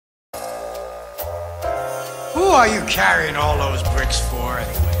Who are you carrying all those bricks for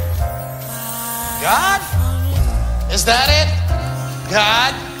anyway? God? Is that it?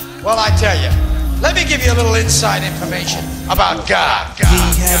 God? Well, I tell you, let me give you a little inside information about God.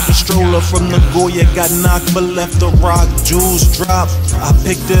 He had the stroller from the Goya, got knocked but left the rock. Jewels dropped, I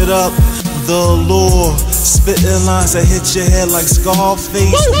picked it up. The allure, spitting lines that hit your head like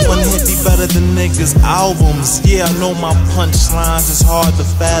Scarface. One hit be better than niggas' albums. Yeah, I know my punchlines is hard to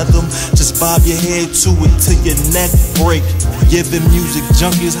fathom. Just bob your head to it till your neck break. Giving music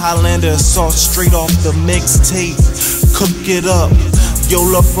junkies Highlander assault straight off the mixtape. Cook it up.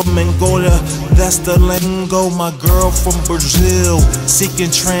 Yola from Angola, that's the lingo. My girl from Brazil, seek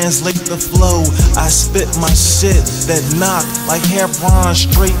and translate the flow. I spit my shit that knock like hair bronze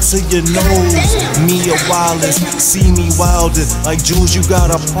straight to your nose. Mia Wallace, see me wildin' like Jules, you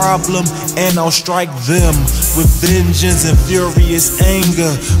got a problem, and I'll strike them with vengeance and furious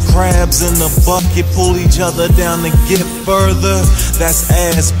anger. Crabs in the bucket pull each other down to get further. That's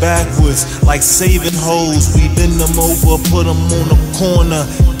ass backwards, like saving hoes. We bend them over, put them on the corner.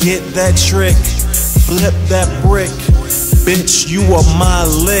 Get that trick, flip that brick. Bitch, you are my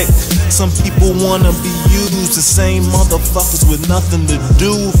lick. Some people wanna be used, the same motherfuckers with nothing to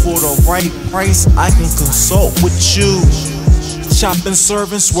do. For the right price, I can consult with you. Chopping,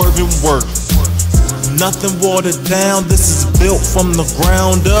 serving, swerving, work. Nothing watered down, this is built from the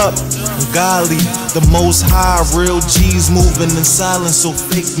ground up. Golly, the most high, real G's moving in silence, so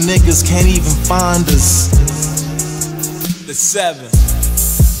fake niggas can't even find us. The 7.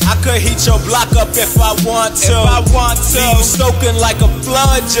 I could heat your block up if I want to. Leave you soaking like a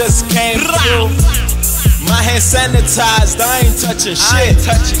flood just came through. My hand sanitized, I ain't touching shit.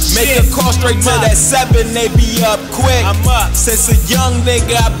 Make a call straight to that 7, they be up quick. Since a young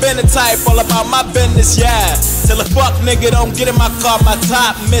nigga, I been the type all about my business, yeah. Till a fuck nigga don't get in my car, my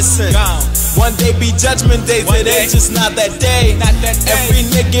top missing. One day be judgment day, but it's just not that day. Every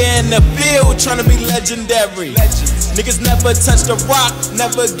nigga in the field tryna be legendary. Niggas never touch the rock,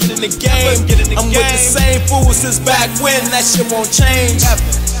 never get in the game. I'm with the same fools since back when, that shit won't change.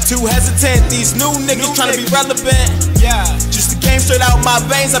 Too hesitant, these new niggas tryna be relevant. Just the game straight out my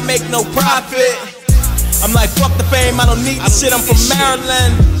veins, I make no profit. I'm like, fuck the fame, I don't need this shit, I'm from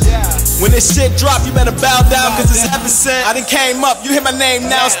Maryland. When this shit drop, you better bow down, cause it's heaven sent. I done came up, you hear my name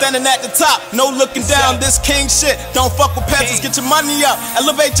now, standing at the top. No looking down, this king shit. Don't fuck with pencils, get your money up,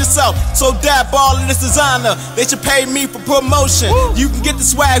 elevate yourself. So dap all of this designer, they should pay me for promotion. You can get the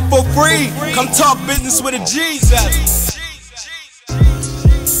swag for free, come talk business with a G.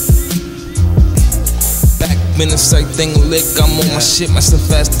 Back when it's everything lick, I'm on my shit, my stuff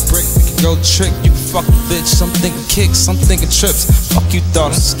fast to brick. Girl trick, you fuck a bitch. I'm thinking kicks, I'm thinking trips. Fuck you thought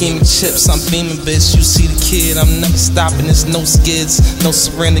I'm scheming chips. I'm beaming, bitch. You see the kid, I'm never stopping. There's no skids, no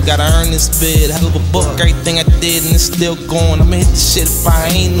surrender. Gotta earn this bid. Hell of a book, everything I did, and it's still going. I'ma hit the shit if I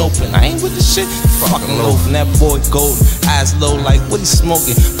ain't open. I ain't with the shit. Fucking loafing, that boy golden. Eyes low, like what he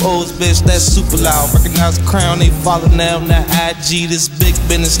smoking. Pose, bitch, that's super loud. Recognize the crown, they follow now. That IG, this big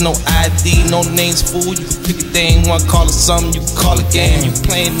business, no ID, no names, fool. You can pick a thing, one call it something, you can call it game. You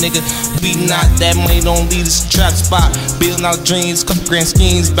playing, nigga. We not that money, don't leave this trap spot. Building out dreams, couple grand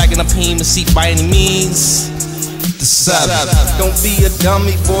schemes, backing up him and seat by any means. The 7. Don't be a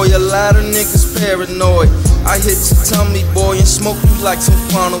dummy, boy, a lot of niggas paranoid. I hit your tummy, boy, and smoke you like some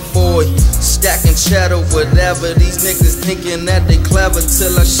funnel, boy. Stacking shadow, whatever. These niggas thinking that they clever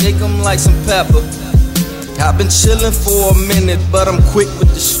till I shake them like some pepper. I've been chillin' for a minute, but I'm quick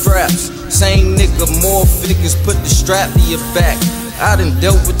with the straps. Same nigga, more figures, put the strap to your back. I done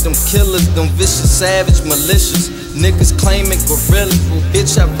dealt with them killers, them vicious, savage, malicious niggas claiming gorillas. Well,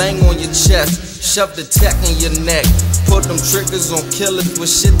 bitch, I bang on your chest, shove the tech in your neck, put them triggers on killers with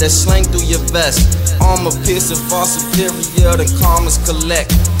shit that slang through your vest. Armor piercing, far superior than commas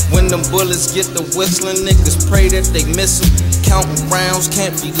collect. When them bullets get the whistling, niggas pray that they miss them. Counting rounds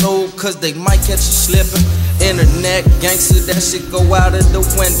can't be low, cause they might catch you slipping. Internet gangster, that shit go out of the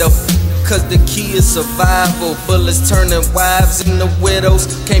window. Cause the key is survival. Bullets turning wives into widows.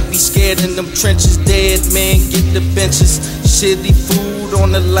 Can't be scared in them trenches. Dead men get the benches. Shitty food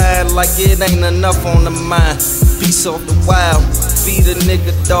on the line like it ain't enough on the mind. Beast off the wild. Feed a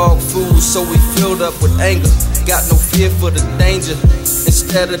nigga dog food so we filled up with anger. Got no fear for the danger.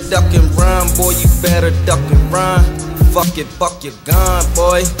 Instead of duck and run, boy, you better duck and run. Fuck it, buck your gun,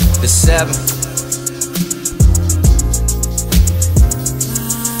 boy. The 7.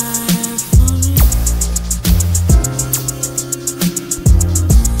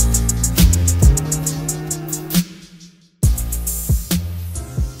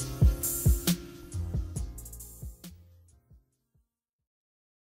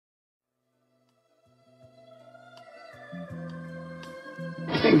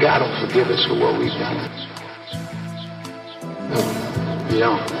 God will forgive us for what we've done. No, you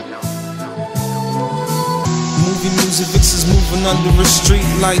don't. Movie music vixens moving under a street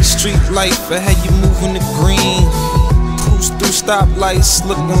life. I had you moving the green. Cruise through stoplights,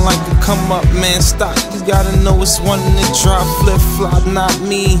 looking like a come up, man. Stop, you gotta know it's one in the drop, flip flop, not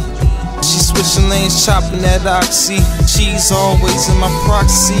me. She switching lanes, chopping that oxy. She's always in my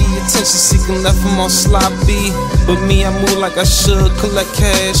proxy. Attention seeking, left him on sloppy. But me, I move like I should. Collect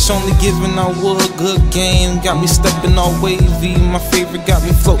cash, only giving I would. Good game, got me stepping all wavy. My favorite got me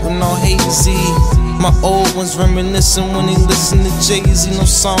floating all hazy. My old ones reminiscing when they listen to Jay-Z, no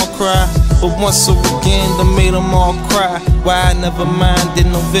song cry. But once over again, they made them all cry. Why, never mind, did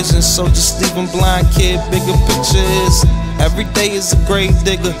no vision, so just leave them blind, kid. Bigger picture is, every day is a grave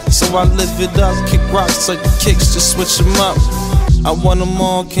digger, so I live it up. Kick rocks like the kicks, just switch them up. I want them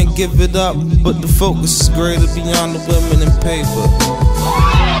all, can't give it up, but the focus is greater beyond the women and paper.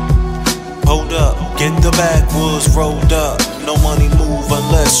 Hold up, get the backwoods rolled up. No money move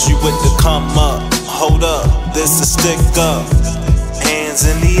unless you with the come up. Hold up, this is stick up. Hands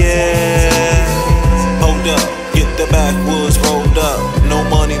in the air. Hold up, get the backwoods rolled up. No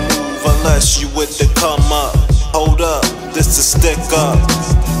money move unless you with the come up. Hold up, this is stick up.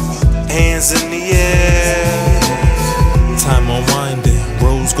 Hands in the air. Time unwinding,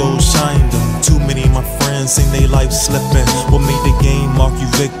 rose gold shined them. Too many of my friends seen they life slipping. What made the game mark you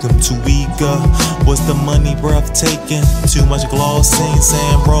victim? Too eager? Was the money breathtaking? Too much glossing,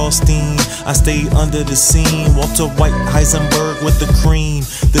 Sam Rothstein. I stayed under the scene. Walter White, Heisenberg with the cream.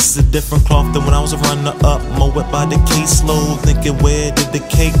 This is a different cloth than when I was a runner-up. Mow it by the caseload, thinking where did the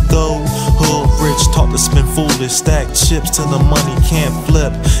cake go? Hood rich, taught to spend foolish. Stack chips till the money can't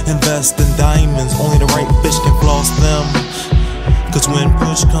flip. Invest in diamonds, only the right bitch can floss them. Cause when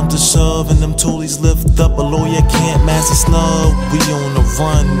push comes to shove and them toolies lift up, a lawyer can't master snub. We on the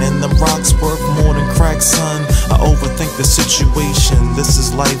run and them rocks worth more than crack, son. I overthink the situation, this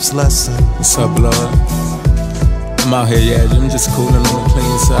is life's lesson. What's up, blood? I'm out here, yeah, I'm just cooling on the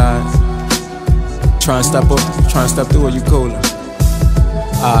clean side. Trying to step through, or you cooling?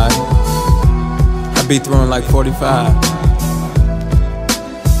 Alright. I be throwing like 45.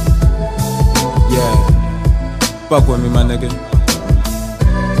 Yeah. Fuck with me, my nigga.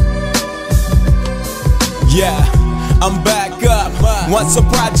 Yeah, I'm back up. Once a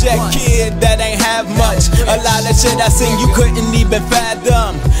project kid that ain't have much. A lot of shit I seen you couldn't even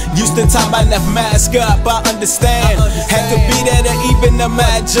fathom. Used to time I left mask up, I understand. Had to be there to even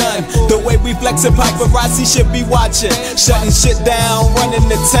imagine the way we flex and paparazzi should be watching. Shutting shit down, running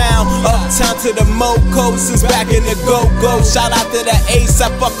the town. Uptown to the Mocos is back in the go-go. Shout out to the Ace, I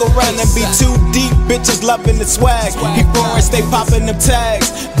fuck around and be too deep. Bitches loving the swag. He foreign, stay popping them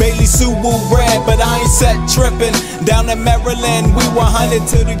tags. Bailey Suwu red, but I ain't set tripping. Down in Maryland, we 100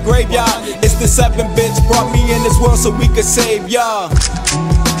 to the graveyard. It's the 7 bitch brought me in this world so we could save y'all.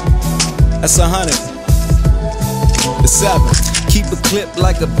 That's 100. The 7. Keep a clip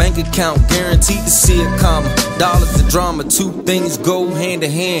like a bank account, guaranteed to see a comma. Dollars and drama, two things go hand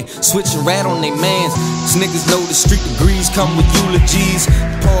in hand. Switching rat on they mans. These niggas know the street degrees come with eulogies.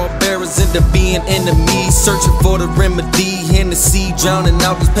 Pallbearers end up being enemies. Searching for the remedy. Hennessy drowning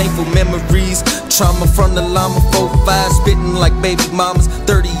out these painful memories. Trauma from the llama 4-5, spitting like baby mamas.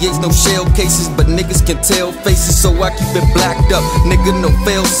 38's no shell cases, but niggas can tell faces, so I keep it blacked up. Nigga no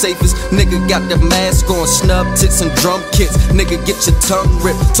fail safest. Nigga got the mask on, snub tits and drum kits. Nigga get your tongue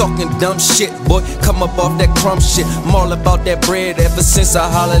ripped, talking dumb shit, boy. Come up off that crumb shit. I'm all about that bread. Ever since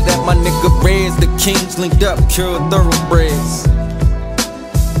I hollered at my nigga Reds, the kings linked up, cure thoroughbreds.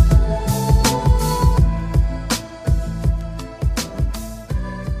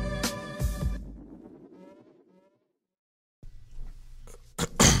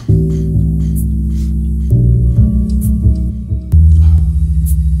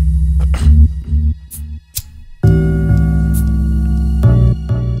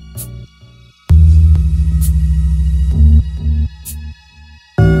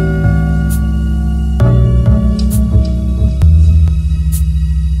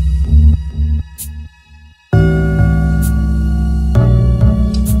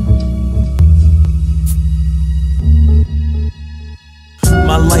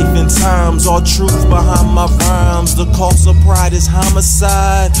 All truth behind my rhymes. The cost of pride is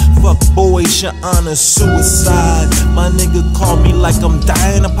homicide. Fuck boys, your honor, suicide. My nigga call me like I'm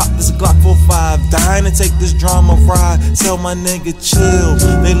dying to pop this Glock 45. Dying to take this drama ride. Tell my nigga chill.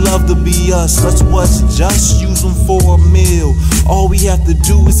 They love to be us. Let's what's just use them for a meal. All we have to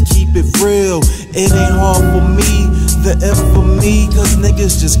do is keep it real. It ain't hard for me, the F for me, cause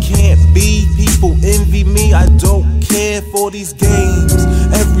niggas just can't be. People envy me, I don't care for these games.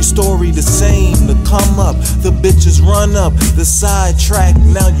 Every story the same. The come up, the bitches run up, the sidetrack,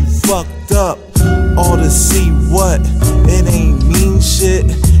 now you fucked up. All to see what? It ain't mean shit.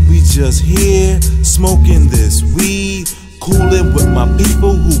 We just here, smoking this weed, coolin' with my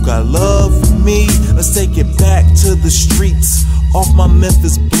people who got love for me. Let's take it back to the streets, off my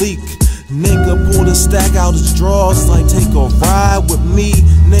Memphis bleak. Nigga pull the stack out his drawers like take a ride with me.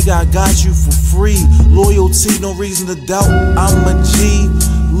 Nigga, I got you for free. Loyalty, no reason to doubt, I'm a G.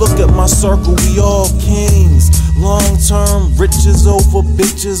 Look at my circle, we all kings. Long-term riches over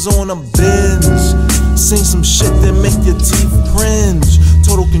bitches on a binge. Sing some shit that make your teeth cringe.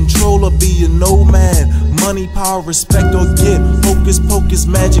 Total controller, be a nomad. Money, power, respect, or get hocus pocus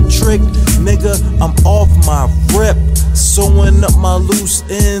magic trick. Nigga, I'm off my rip. Sewing up my loose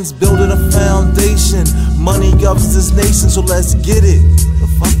ends, building a foundation. Money governs this nation, so let's get it. The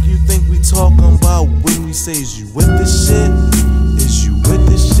fuck you think we talking about when we say, is you with this shit? Is you with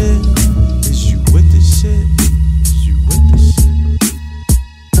this shit? Is you with this shit? Is you with this shit?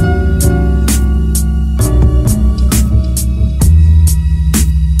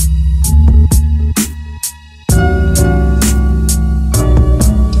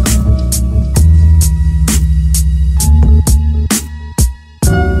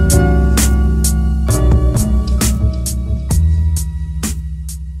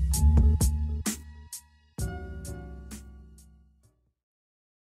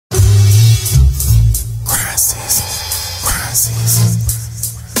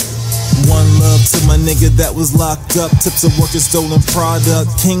 One love to my nigga that was locked up. Tips of working stolen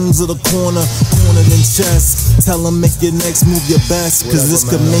product. Kings of the corner in chess. Tell him make your next move your best, cause this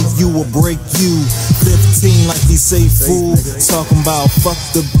could make you or break you. 15 like he say fool. Talking about fuck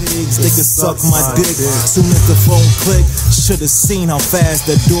the pigs, they could suck my dick. Soon as the phone click, should've seen how fast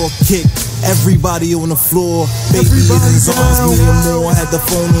that door kicked. Everybody on the floor, baby in his arms, me and more. Had the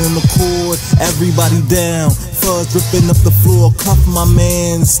phone on the cord, everybody down. Fuzz ripping up the floor, cuff my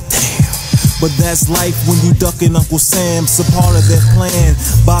mans. Damn. But that's life when you ducking Uncle Sam's a part of their plan.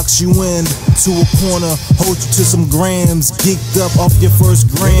 Box you in to a corner, hold you to some grams. Geeked up off your first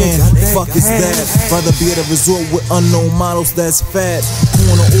grand. Fuck is that? Rather be at a resort with unknown models that's fat.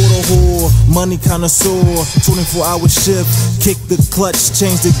 Corner order whore, money connoisseur. 24-hour shift, kick the clutch,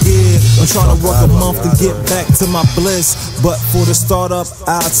 change the gear. I'm trying to work a month to get back to my bliss, but for the startup,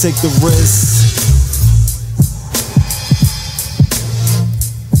 I'll take the risk.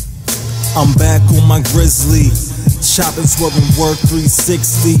 I'm back on my grizzly, chopping, swerving, work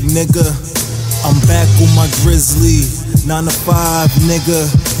 360, nigga. I'm back on my grizzly, 9 to 5, nigga.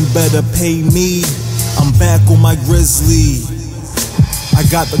 You better pay me. I'm back on my grizzly. I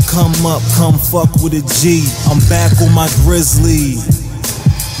got to come up, come fuck with a G. I'm back on my grizzly.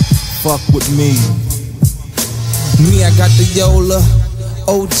 Fuck with me. Me, I got the Yola.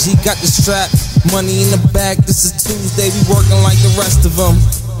 OG got the strap. Money in the bag. This is Tuesday. We working like the rest of them.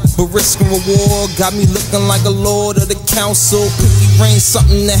 But risk and reward got me looking like a lord of the council. Pinky ring,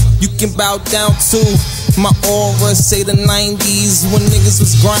 something that you can bow down to. My aura say the 90s when niggas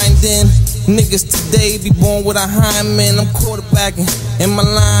was grinding. Niggas today be born with a hymen. I'm quarterbacking and my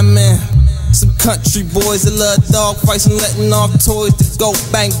lineman. Some country boys that love dog fights and letting off toys to go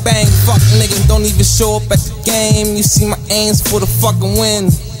bang bang. Fuck niggas don't even show up at the game. You see my aims for the fucking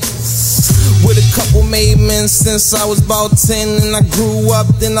win. With a couple made men since I was about 10, and I grew up,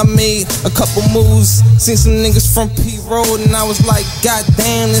 then I made a couple moves. Seen some niggas from P Road, and I was like, God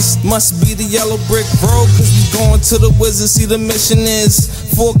damn, this must be the yellow brick road. Cause we going to the Wizards, see the mission is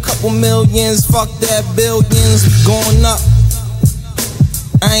for a couple millions. Fuck that, billions, we going up.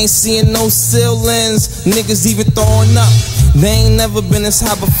 I ain't seeing no ceilings, niggas even throwing up. They ain't never been this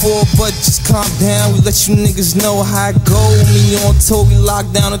high before, but just calm down. We let you niggas know how it go. Me on tour, we lock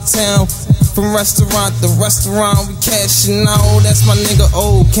down the town. From restaurant to restaurant, we cashing out. That's my nigga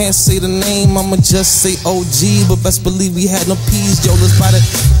O. Can't say the name, I'ma just say OG. But best believe we had no peas. Yo, let's buy the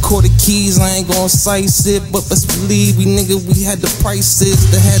quarter keys. I ain't gon' size it, but best believe we had the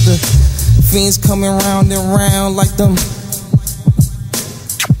prices. They had the fiends coming round and round like them.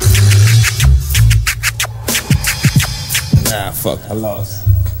 Nah, fuck, I lost.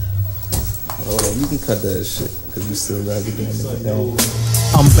 Hold on, you can cut that shit, cause we still gotta be doing it.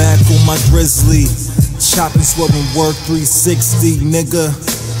 I'm back on my grizzly, chopping, swerving, work 360, nigga.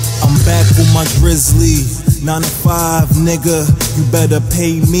 I'm back on my grizzly, 9 to 5, nigga. You better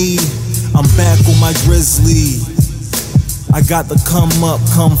pay me. I'm back on my grizzly. I got to come up,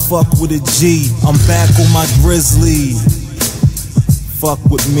 come fuck with a G. I'm back on my grizzly. Fuck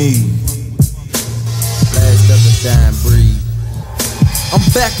with me. Last of a dying breed. I'm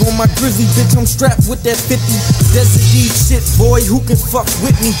back on my grizzly, bitch, I'm strapped with that 50. Desert D shit, boy, who can fuck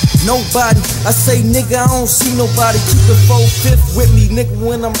with me? Nobody. I say, nigga, I don't see nobody. Keep the 4/5 with me, nigga,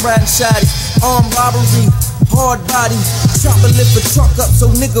 when I'm riding shotty. Armed robbery, hard body. Chopper lift a truck up,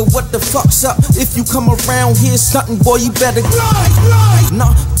 so nigga, what the fuck's up? If you come around here stuntin', boy, you better glide.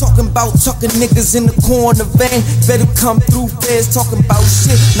 Nah, talking about tucking niggas in the corner van. Better come through fast, talking about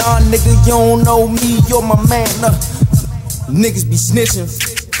shit. Nah, nigga, you don't know me, you're my man. Niggas be snitching.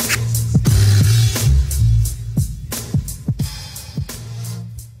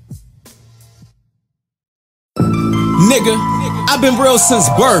 Nigga, I've been real since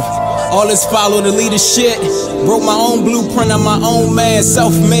birth. All this follow the leader shit. Wrote my own blueprint, I'm my own man,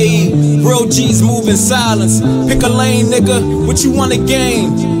 self-made. Real G's move in silence. Pick a lane, nigga, what you wanna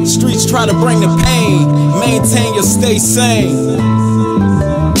gain? Streets try to bring the pain. Maintain your stay sane.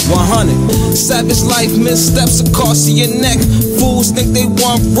 100. Savage life, missteps, a cost of your neck. Fools think they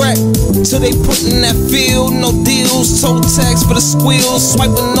want wreck till they put in that field. No deals, total tax for the squeals.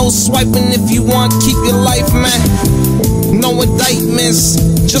 Swiping, no swiping if you want, keep your life, man. No indictments,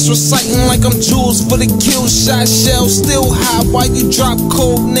 just reciting like I'm Jules for the kill shot. Shell still high while you drop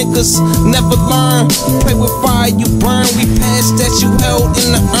cold niggas. Never learn, play with fire, you burn. We passed that, you held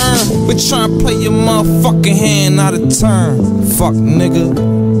in the urn. But try and play your motherfucking hand out of turn. Fuck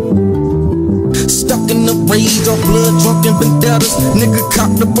nigga. Stuck in the rage, all blood drunken vendettas. Nigga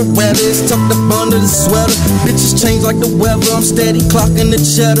cocked the Berettas, tucked up under the sweater. Bitches change like the weather, I'm steady clocking the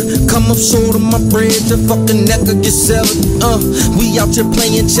cheddar. Come up short of my bread, the fucking neck will get severed. We out here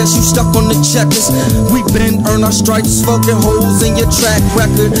playing chess, you stuck on the checkers. We been earn our stripes, fucking holes in your track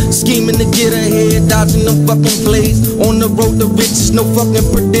record. Scheming to get ahead, dodging them fucking blades. On the road to riches, no fucking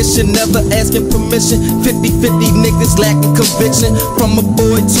perdition, never asking permission. 50-50 niggas lacking conviction. From a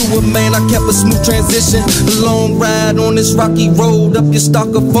boy to a man, I kept a smooth transition. A long ride on this rocky road, up your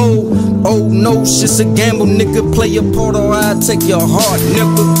stock of fold. Oh no, shit's a gamble, nigga. Play your part or I take your heart,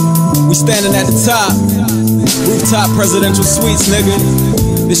 nigga. We standing at the top, rooftop presidential suites, nigga.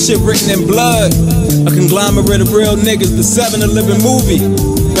 This shit written in blood, a conglomerate of real niggas. The 7, a living movie.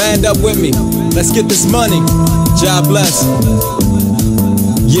 Band up with me, let's get this money. God bless.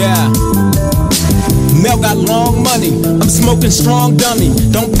 Yeah. Mel got long money, I'm smoking strong dummy.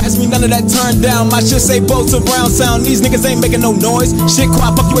 Don't pass me none of that turn down. My shit say boats around sound. These niggas ain't making no noise. Shit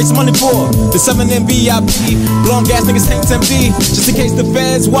quiet, fuck you waste money for. The 7 in VIP, blowing gas niggas tanks MD. Just in case the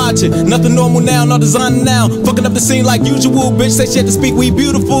feds watching. Nothing normal now, no designer now. Fucking up the scene like usual, bitch. Say shit to speak, we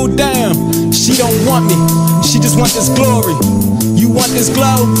beautiful, damn. She don't want me, she just want this glory. You want this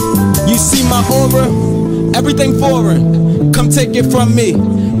glow? You see my aura? Everything foreign, come take it from me.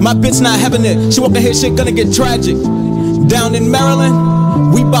 My bitch not having it, she walking here, shit gonna get tragic. Down in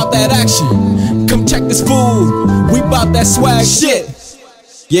Maryland, we bout that action. Come check this fool, we bout that swag shit.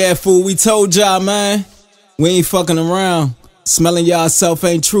 Yeah, fool, we told y'all, man. We ain't fucking around. Smelling y'all self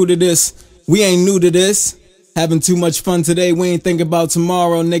ain't true to this. We ain't new to this. Having too much fun today, we ain't thinking about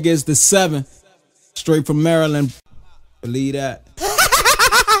tomorrow, nigga. It's the 7. Straight from Maryland. Believe that.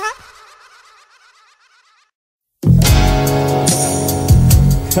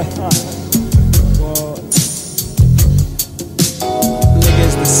 Nigga,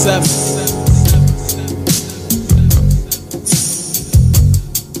 it's the 7.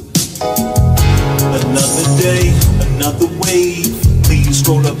 Another day, another wave. Please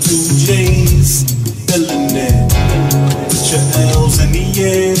roll up 2 J's. Feeling it. Put your L's in the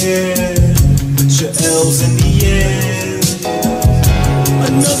air. Put your L's in the air.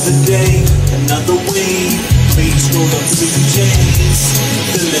 Another day, another wave. Please roll up 2 J's.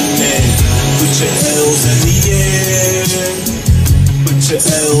 Feeling it. Put your L's in the air. Put your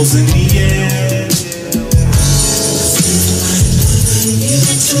L's in the air.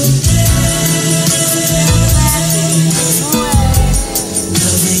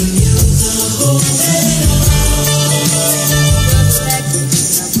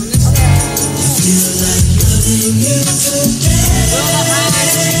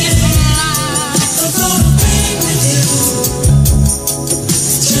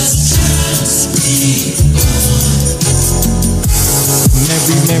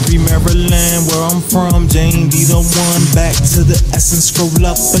 Merry Maryland, where I'm from, Jane be the one. Back to the essence, scroll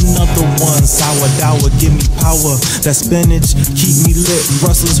up another one. Sourdough, give me power. That spinach, keep me lit.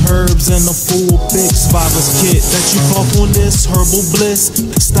 Russell's herbs and a full big Father's kit. That you cough on this herbal bliss.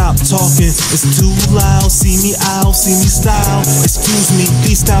 Stop talking, it's too loud. See me out, see me style. Excuse me,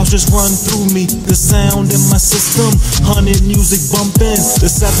 these styles just run through me. The sound in my system, 100 music bumping.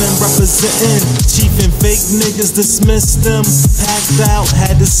 The 7 representing. Chief and fake niggas dismiss them. Packed out,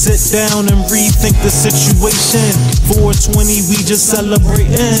 had to sit down and rethink the situation. situation. 420, we just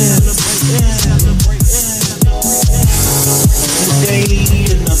celebrating. Today,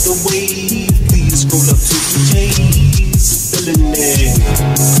 another wave. Please scroll up to the J's. Feeling it.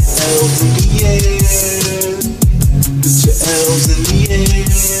 L's in the air. Put your L's in the air.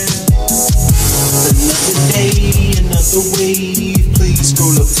 Another day, another wave. Please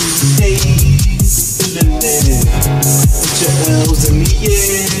scroll up to the J's. Feeling it. Put your L's in the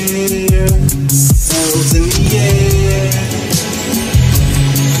air. L's in the air.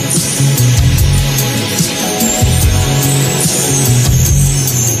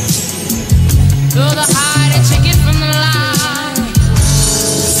 You're the hiding ticket from the line.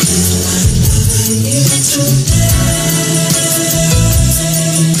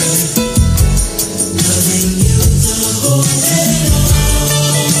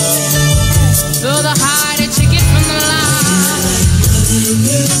 You're the hiding ticket from the line.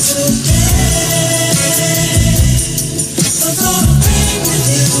 I'm gonna be with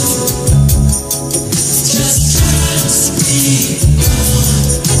you. Just trust me.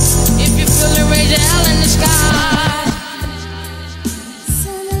 If you feel the rage hell in the sky,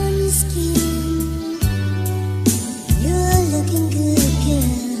 sun on your skin, you're looking good,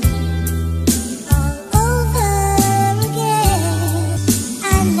 girl. All over again, I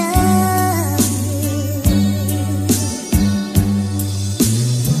love you.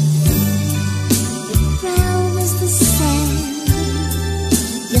 You're brown as the sand,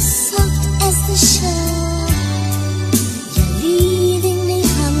 you're soft as the shore. You're leaving me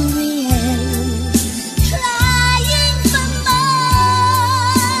hungry and crying for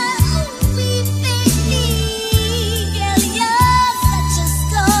more. We baby, girl, you're such a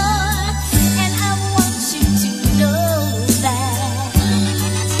star, and I want you to know that.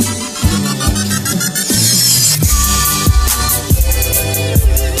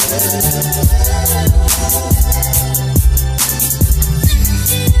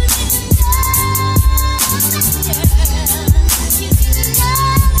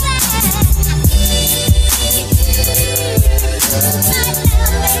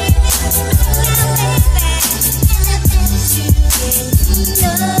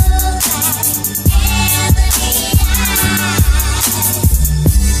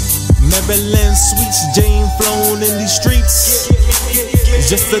 Maryland sweets, Jane flown in these streets.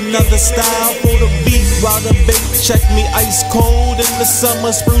 Just another style for the beat. While the bait check me ice cold in the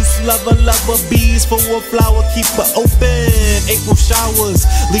summer. Spruce lover, bees for a flower, keep it open. April showers,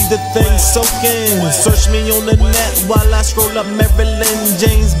 leave the thing soaking. Search me on the net while I scroll up Maryland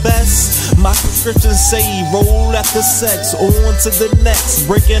Jane's best. My prescription say roll after sex, on to the next.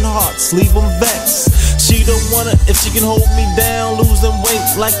 Breaking hearts, leave them vexed. She don't wanna if she can hold me down, losing weight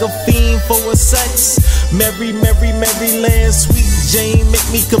like a fiend for a sex. Mary, Mary, Maryland, sweet Jane, make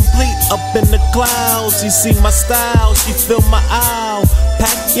me complete up in the clouds. She see my style, she feel my aisle.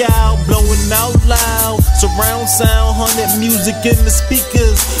 Pacquiao, blowing out loud. Surround sound, 100 music in the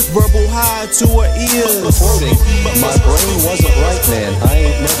speakers. Verbal high to her ears. But my brain wasn't right, man. I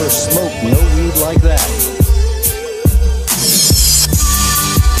ain't never smoked no weed like that.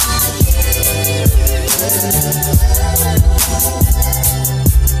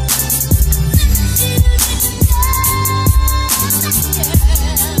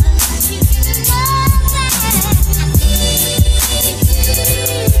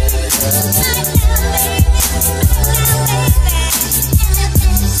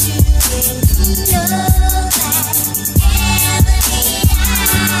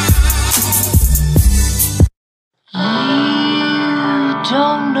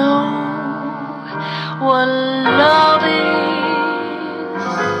 don't know what love is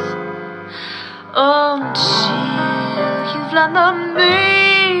until you've learned the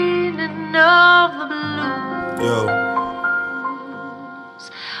meaning of the blues. Yo.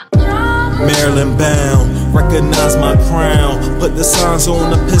 Maryland bound, recognize my crown. Put the signs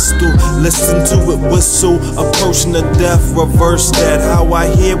on a pistol, listen to it whistle. Approaching the death, reverse that. How I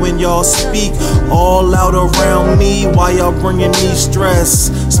hear when y'all speak, all out around me. Why y'all bringing me stress?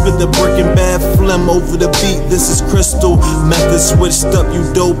 Spit the brick and bad phlegm over the beat. This is crystal, method switched up. You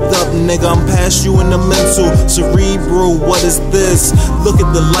doped up, nigga. I'm past you in the mental, cerebral. What is this? Look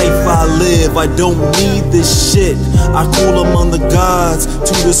at the life I live. I don't need this shit. I cool among the gods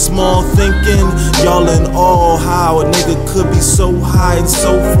to the small thinking. Y'all in awe how a nigga could be so high and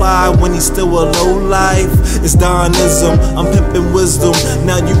so fly when he's still a low life. It's Dionism, I'm pimping wisdom.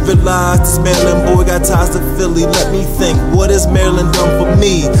 Now you realize this Maryland boy got ties to Philly. Let me think, what has Maryland done for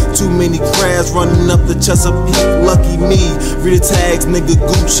me? Too many crabs run running up the Chesapeake, lucky me. Read the tags, nigga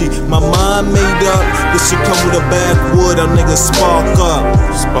Gucci. My mind made up, this shit come with a backwood, a nigga spark up.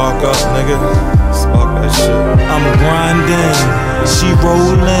 Spark up, nigga. Spark that shit. I'm grinding, she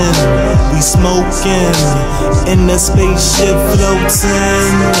rolling, we smoking, in the spaceship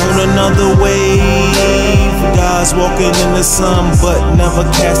floating on another wave. Guys walking in the sun, but never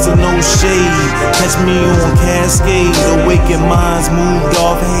casting no shade. Catch me on Cascade, awakened minds moved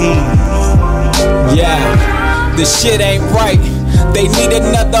off hate. Yeah, this shit ain't right. They need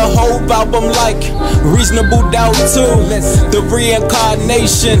another Hope album like Reasonable Doubt 2. The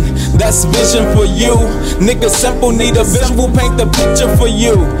reincarnation, that's vision for you. Nigga simple, need a visual, paint the picture for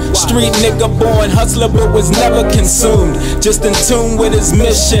you. Street nigga born, hustler but was never consumed. Just in tune with his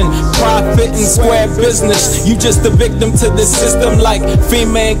mission, profit and square business. You just a victim to the system like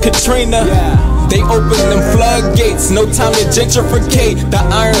FEMA and Katrina. They open them floodgates, no time to gentrificate. The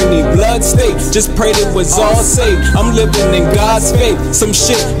irony, blood state, just prayed it was all safe. I'm living in God's faith, some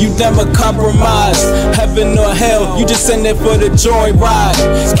shit you never compromise. Heaven or hell, you just in there for the joy ride.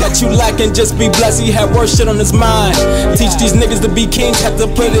 Catch you lacking, just be blessed, he had worse shit on his mind. Teach these niggas to be kings, have to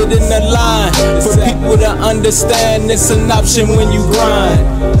put it in the line. For people to understand, it's an option when you grind.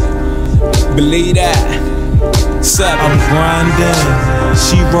 Believe that. 7. I'm grinding,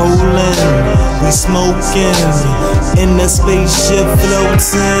 she rolling, we smoking, in the spaceship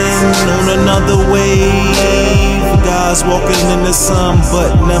floating on another wave. Guys walking in the sun,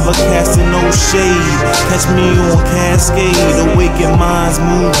 but never casting no shade. Catch me on Cascade, awakened minds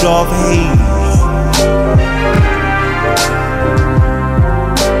moved off hate.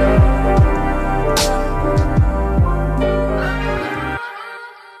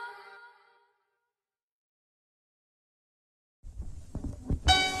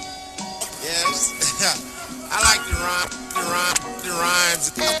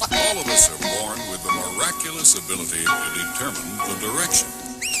 All of us are born with the miraculous ability to determine the direction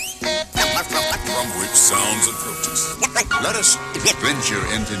from which sounds approach us. Let us venture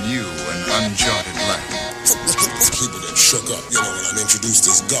into new and uncharted land. People that shook up, you know, when I'm introduced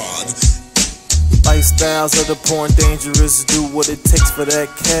as God. Lifestyles of the poor and dangerous, do what it takes for that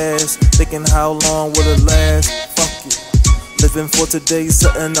cash. Thinking how long will it last? Fuck it. Living for today,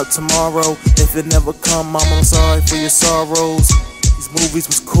 setting up tomorrow. If it never come, Mom, I'm sorry for your sorrows. These movies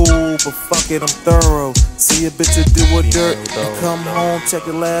was cool, but fuck it, I'm thorough. See a bitch do a dirt, and come home, check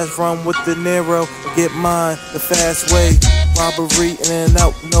your last run with the Nero. Get mine the fast way. Robbery in and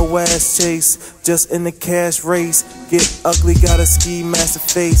out, no ass chase. Just in the cash race. Get ugly, got a ski mask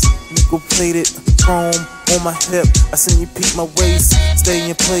face. Nickel plated, chrome on my hip. I seen you peep my waist, stay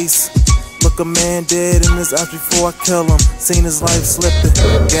in place. Look a man dead in his eyes before I kill him. Seen his life slipping,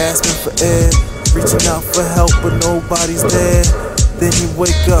 gasping for air. Reaching out for help, but nobody's there. Then you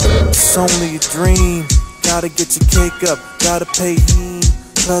wake up, it's only a dream. Gotta get your cake up, gotta pay heed.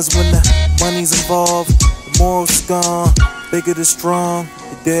 Cause when the money's involved, the morals gone. Bigger the strong,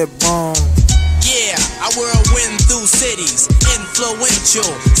 you're dead wrong. Yeah, I whirlwind through cities.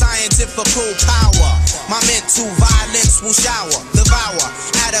 Influential, scientifical power. My mental violence will shower, devour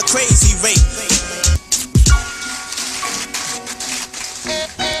at a crazy rate.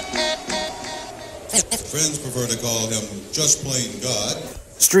 Friends prefer to call him just plain God.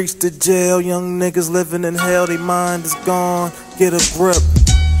 Streets to jail, young niggas living in hell, they mind is gone. Get a grip,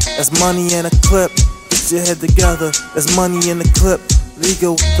 that's money in a clip. Get your head together, that's money in the clip.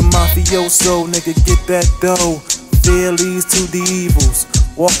 Legal, the mafioso, nigga, get that dough. Fear leads to the evils.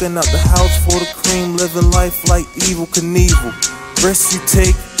 Walking out the house for the cream, living life like Evil Knievel. Risks you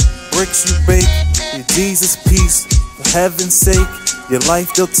take, bricks you bake. Your Jesus peace, for heaven's sake. Your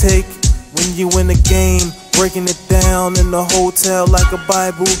life they'll take when you in the game. Breaking it down in the hotel like a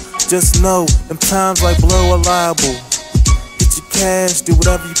Bible. Just know, them times like blow are liable. Get your cash, do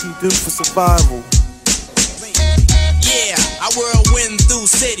whatever you can do for survival. Yeah, I whirlwind through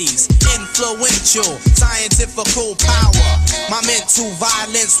cities. Influential, scientifical power. My mental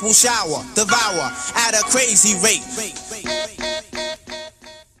violence will shower, devour at a crazy rate.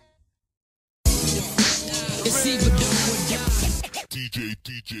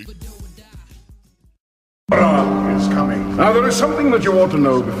 DJ. Is coming. Now there is something that you ought to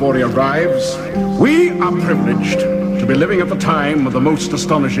know before he arrives. We are privileged to be living at the time of the most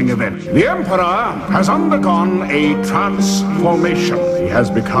astonishing event. The Emperor has undergone a transformation. He has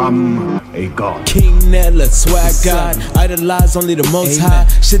become a god. King Nella, swag god, idolize only the most high.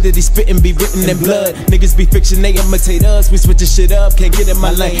 Shit that he spittin' be written in blood. Niggas be fiction, they imitate us. We switchin' shit up, can't get in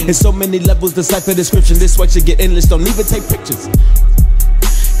my lane. In so many levels, decipher description. This sweat should get endless, don't even take pictures.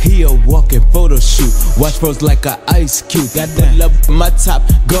 He a walking photo shoot. Watch froze like a ice cube. Got that love my top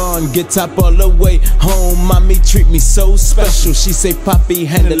gone, get top all the way home. Mommy treat me so special. She say, Poppy,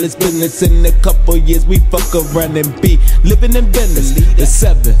 handle his business. In a couple years we fuck around and be living in Venice. The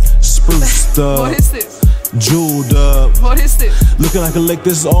 7 spruced up. What is this? Jeweled up. What is this? Looking like a lick,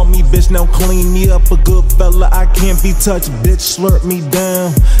 this is all me, bitch. Now clean me up, a good fella. I can't be touched, bitch. Slurp me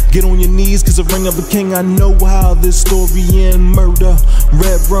down. Get on your knees, cause the ring of a king. I know how this story end. Murder,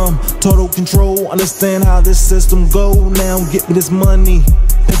 red rum, total control. Understand how this system go. Now get me this money.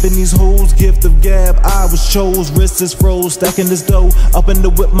 Pimping these hoes, gift of gab. I was chose, wrist is froze. Stacking this dough, up in the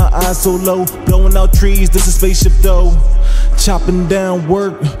whip, my eyes so low. Blowing out trees, this is spaceship dough. Chopping down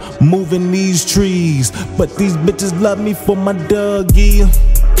work, moving these trees. But these bitches love me for my Dougie.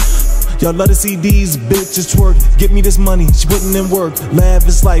 Y'all love to see these bitches twerk. Get me this money, she putting in work.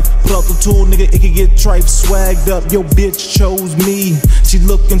 Lavish life, put out the tool, nigga, it can get tripe. Swagged up, yo bitch chose me. She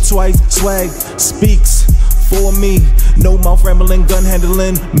looking twice, swag speaks for me. No mouth rambling, gun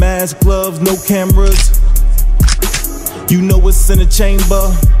handling, mask, gloves, no cameras. You know what's in the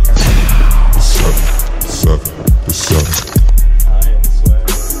chamber. The 7.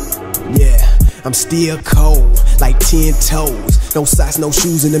 Yeah, I'm still cold, like 10 toes. No socks, no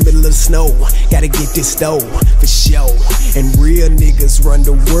shoes in the middle of the snow. Gotta get this dough, for sure. And real niggas run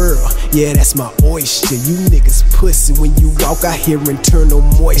the world, yeah, that's my oyster. You niggas pussy when you walk out here, internal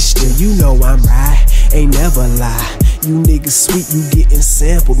moisture. You know I'm right, ain't never lie. You niggas sweet, you getting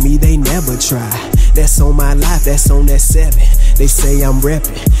sampled, me they never try. That's on my life, that's on that 7. They say I'm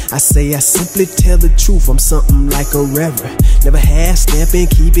reppin', I say I simply tell the truth. I'm something like a reverend. Never half stamping,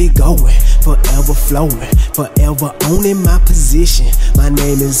 keep it going. Forever flowing, forever owning my position. My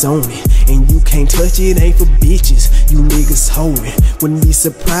name is on it, and you can't touch it, ain't for bitches. You niggas holding. Wouldn't be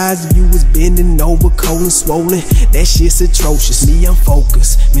surprised if you was bending over, cold and swollen. That shit's atrocious. Me, I'm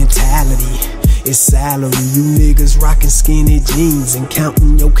focused. Mentality is salary. You niggas rocking skinny jeans and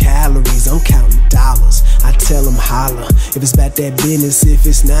counting your calories. I'm counting dollars. I tell them holler if it's about that business. If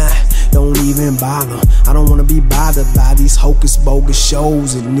it's not, don't even bother. I don't wanna be bothered by these hocus bogus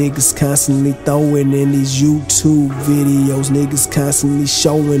shows and niggas constantly throwing in these YouTube videos. Niggas constantly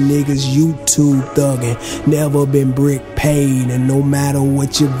showing niggas YouTube thugging. Never been brick paid, and no matter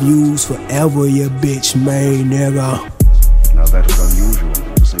what your views, forever your bitch made, nigga. Now that is unusual,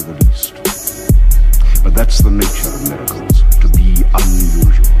 to say the least. But that's the nature of miracles, to be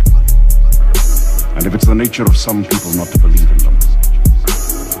unusual. And if it's the nature of some people not to believe in them,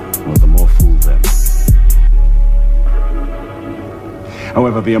 well, the more fool them.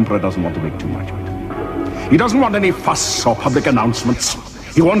 However, the Emperor doesn't want to make too much of it. He doesn't want any fuss or public announcements.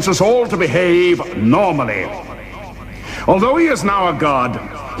 He wants us all to behave normally. Although he is now a god,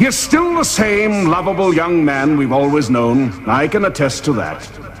 he is still the same lovable young man we've always known. I can attest to that.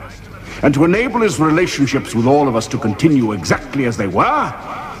 And to enable his relationships with all of us to continue exactly as they were,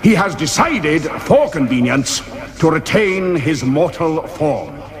 he has decided, for convenience, to retain his mortal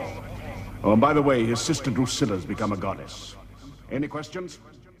form. Oh, and by the way, his sister Drusilla's become a goddess. Any questions?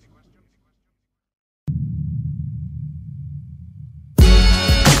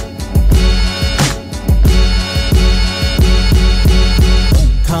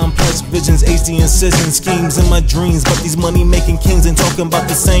 Complex visions, HD incision schemes in my dreams. But these money-making kings ain't talking about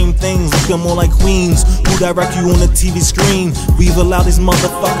the same things. Looking more like queens who direct you on the TV screen. We've allowed these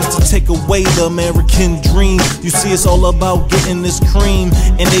motherfuckers to take away the American dream. You see, it's all about getting this cream,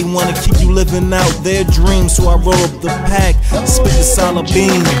 and they wanna keep you living out their dreams. So I roll up the pack, spit the solid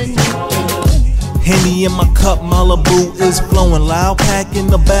beam. Henny in my cup, Malibu is flowing. Loud pack in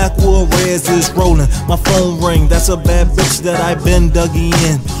the backwood, Reds is rolling. My phone ring, that's a bad bitch that I been Dougie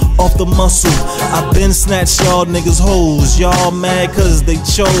in. Off the muscle, I been snatched y'all niggas hoes. Y'all mad cause they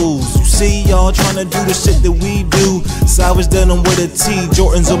chose. You see y'all tryna do the shit that we do. Savage denim with a T,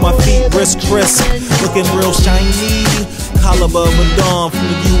 Jordans on my feet, wrist crisp, looking real shiny. Caliber of a Dawn from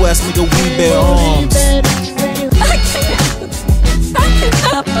the US, nigga, we bear arms.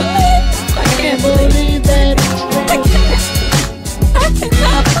 I can't believe that. I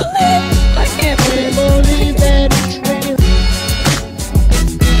cannot believe. I can't believe that.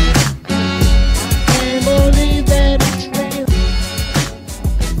 Can't believe that.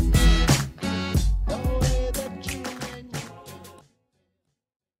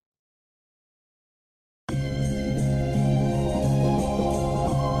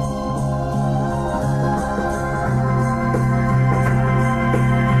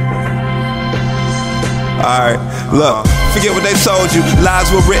 Alright, look, forget what they told you. Lies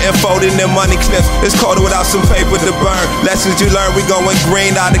were written, folded in money clips. It's colder without some paper to burn. Lessons you learn, we going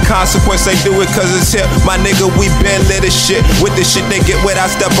green. Out the consequence, they do it cause it's hip. My nigga, we been lit as shit. With the shit they get with, I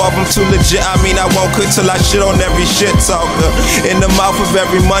step off, I'm too legit. I mean, I won't quit till I shit on every shit talker. In the mouth of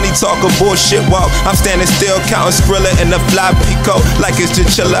every money talker, bullshit walk. I'm standing still, counting Skrilla in the fly pico. Like it's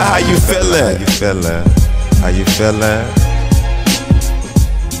Chinchilla, how you feeling? How you feeling? How you feeling?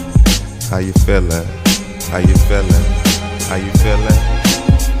 How you feeling? How you feeling? How you feeling?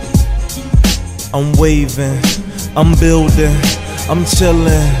 I'm waving, I'm building, I'm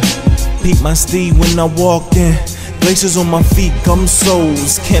chilling. Peep my steed when I walk in. Glaciers on my feet, come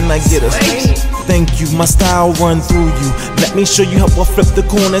souls. Can I get a thank you? My style run through you. Let me show you how I flip the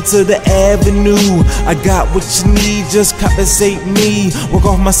corner to the avenue. I got what you need, just compensate me. Work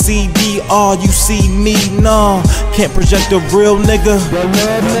off my CD, all you see me. Nah, can't project a real nigga.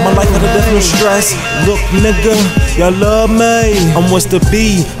 My life had a different stress. Look, nigga, y'all love me. I'm what's to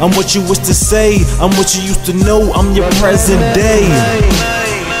be, I'm what you wish to say. I'm what you used to know, I'm your present day.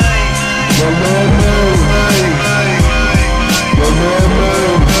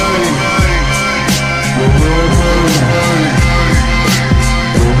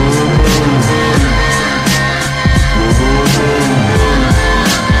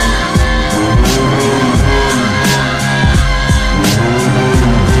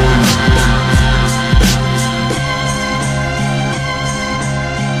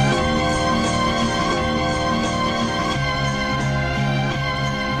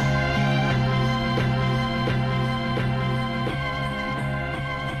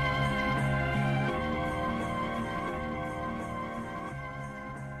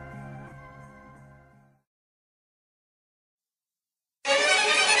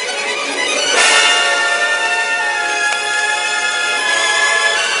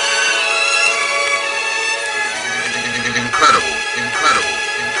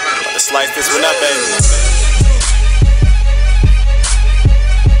 Slice this one up, baby.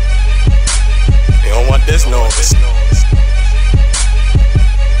 You don't want this noise.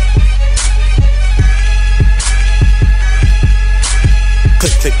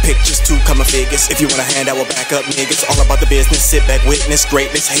 Click pictures, two comma figures. If you want a hand, I will back up niggas. All about the business, sit back, witness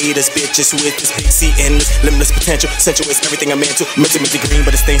greatness. Haters, bitches, with this see endless, limitless potential. Sensuous, everything I'm into. Minty green,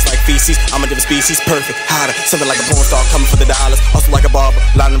 but it stinks like feces. I'm a different species, perfect, hotter. Something like a porn star coming for the dollars. Also like a barber,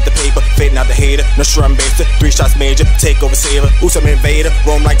 lining up the paper, fading out the hater. No shrum baster, 3 shots major. Take over saver, ooh, some invader.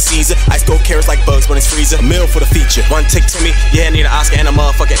 Roam like Caesar. Ice cold carrots like bugs when it's freezer. A meal for the feature. One tick to me, yeah, I need an Oscar and a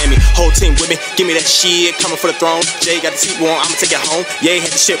motherfucking Emmy. Whole team with me, give me that shit. Coming for the throne. Jay got the seat warm, I'ma take it home. Yeah,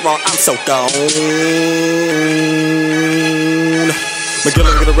 had the shit wrong, I'm so gone.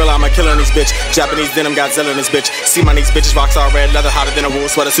 McGillen with a real, I'm a killer in this bitch. Japanese denim, Godzilla in this bitch. See my niece bitches, rocks all red leather, hotter than a wool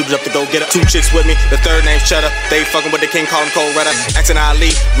sweater, suited up to go get her. 2 chicks with me, the third name's Cheddar. They fucking with the king, call him Cold Redder. Accent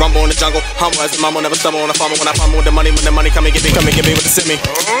Ali, rumble in the jungle. Humble as the mama, never stumble on a farmer. When I fumble with the money, when the money come and get me with the semi.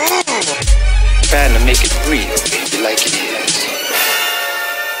 Trying to make it real, baby, like it is.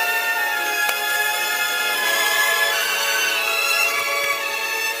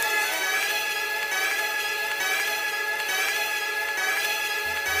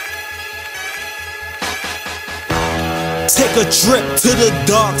 Take a trip to the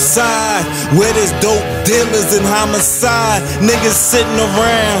dark side, where there's dope dealers and homicide. Niggas sitting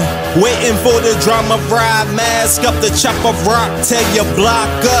around, waiting for the drama ride. Mask up, the chopper rock, tear your block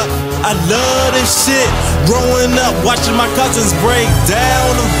up. I love this shit. Growing up, watching my cousins break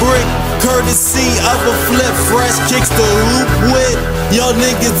down a brick. Courtesy of a flip, fresh kicks to hoop with. Y'all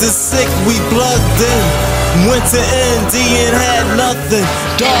niggas is sick, we plugged in. Went to ND and had nothing.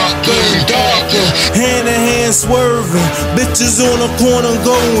 Darker and darker, hand in hand swerving. Bitches on the corner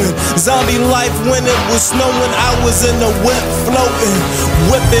going. Zombie life when it was snowing. I was in the whip floating,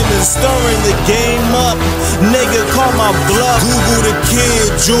 whipping and stirring the game up. Nigga, call my bluff. Google the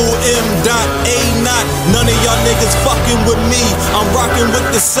kid, Jewel M.A. None of y'all niggas fucking with me. I'm rocking with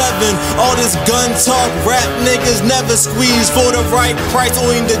the 7. All this gun talk, rap niggas never squeeze for the right price.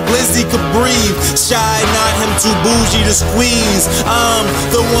 Only the glizzy could breathe. Shy, not him too bougie to squeeze. I'm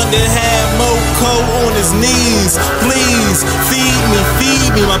the one that had Moco on his knees. Please feed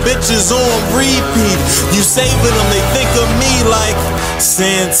me. My bitches on repeat. You saving them, they think of me like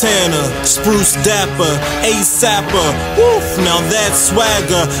Santana, Spruce Dapper, A$apper. Woof, now that's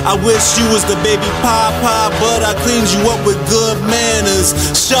swagger. I wish you was the baby papa, but I cleaned you up with good manners.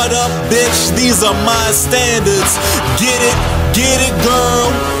 Shut up, bitch, these are my standards. Get it,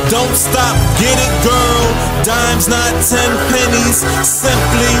 girl. Don't stop, get it, girl. Dimes, not 10 pennies.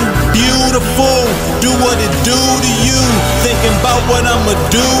 Simply beautiful. Do what it do to you. Thinking about what I'ma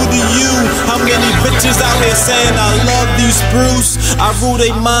do to you. How many bitches out here saying I love you, Spruce? I rule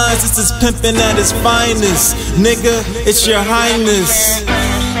they minds, this is pimping at its finest. Nigga, it's your highness.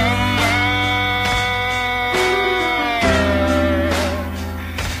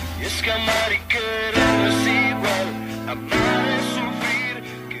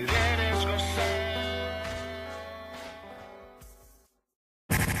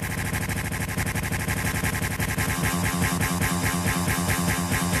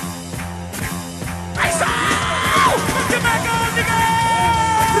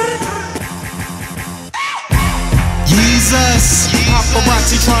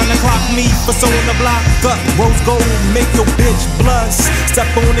 Paparazzi trying to clock me for sewing the block up. Rose gold, make your bitch blush. Step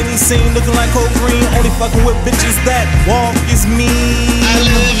on any scene looking like cold green. Only fucking with bitches that walk is me. I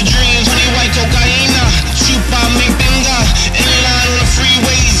live dreams, honey white cocaina. Chupa mi pinga. In line on the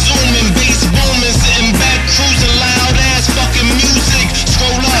freeway, zooming, bass booming. Sitting back, cruising, loud ass fucking music.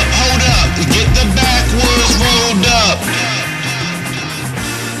 Scroll up, hold up, get the backwoods rolled up.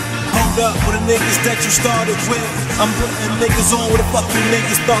 Hold up with the niggas that you started with. I'm putting niggas on where the fuck you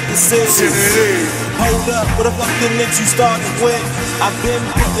niggas thought this is. Hold up with the fuck the niggas you started with. I've been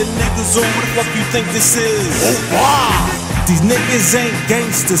putting niggas on where the fuck you think this is. These niggas ain't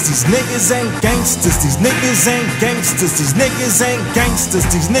gangsters, these niggas ain't gangsters, these niggas ain't gangsters, these niggas ain't gangsters,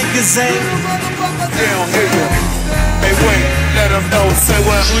 these niggas ain't. They don't hear you. Hey wait, let them know, say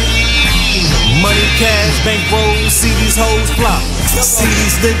what? Money, cash, bankroll, see these hoes flop, see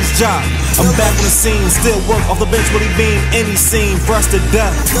these niggas job. I'm back on the scene, still work off the bench, really being any scene, fresh to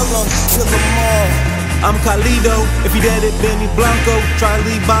death. Kill 'em all. I'm Carlito, if he dead it, Benny Blanco. Try to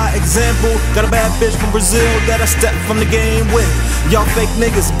lead by example. Got a bad bitch from Brazil that I stepped from the game with. Y'all fake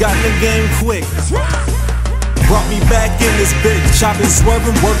niggas got in the game quick. Brought me back in this bitch, chopping,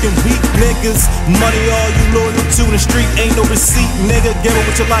 swerving, working weak niggas. Money all you loyal to in the street, ain't no receipt, nigga. Get on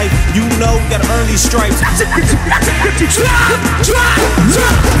with your life, you know, gotta earn these stripes.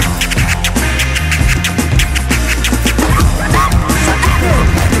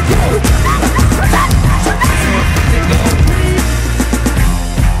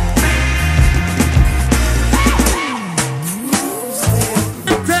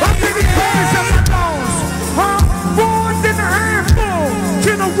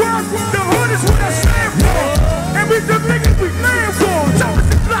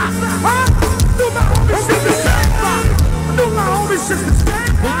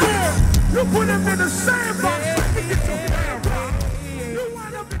 You put him in the sandbox. You get your damn right. You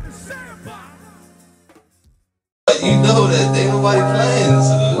wind up in the sandbox. You know that ain't nobody playing,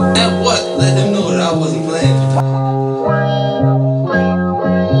 so that what? Let him know that I wasn't playing.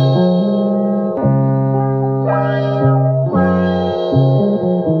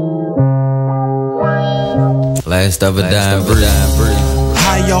 Last of a dying breed.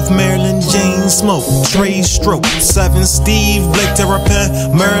 High off Maryland, James Smoke, Trey Stroke, 7 Steve, Blake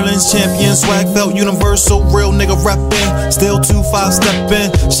Terrapin, Maryland's champion, swag felt universal, real nigga reppin', still 2-5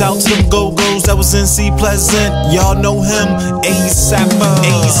 steppin', shout to them go-go's that was in C Pleasant, y'all know him, A$APper,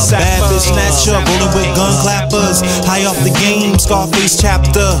 bad bitch snatcher, rollin' with gun clappers, high off the game, Scarface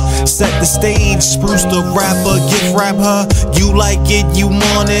chapter, set the stage, Spruce the rapper, gift wrap her, you like it, you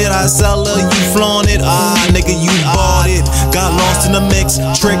want it, I sell her, you flaunt it, nigga you bought it, got lost in the mix,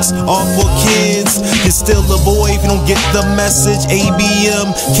 tricks all for kids. You're still a boy if you don't get the message.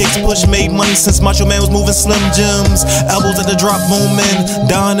 ABM, kicks push made money since Macho Man was moving Slim Jims. Elbows at the drop moment,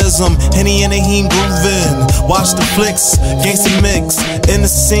 Donism, Henny and Ahim grooving. Watch the flicks, gangsta mix, in the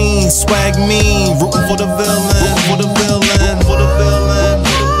scene, swag mean, rooting for the villain, rooting for the villain, for the villain,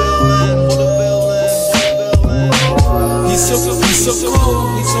 for the villain, for the villain. He's so cold, he's so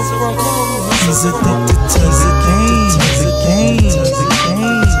cold, he's addicted to the game, the game, the game.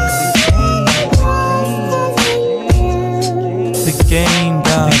 The game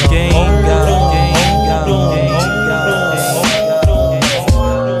got the game got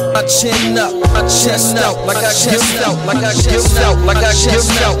my chin up, my chest out, like I chest out, like I chest out, like I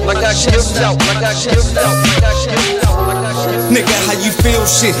chest out, like I chest out, like I chest out, like I chest out, like I chest out. Nigga, how you feel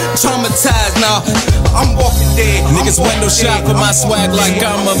shit? Traumatized now. I'm walking dead. Niggas window shop for my swag like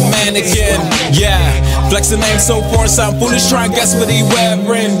I'm a mannequin. Yeah, flexing name so foreign, sound foolish. Try and guess what he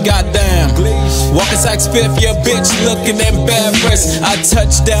wearing. Goddamn. Walking Saks Fifth, your bitch looking embarrassed. I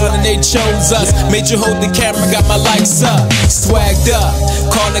touched down and they chose us. Made you hold the camera, got my lights up. Swagged up,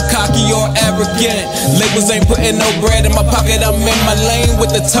 call it cocky or arrogant. Labels ain't putting no bread in my pocket. I'm in my lane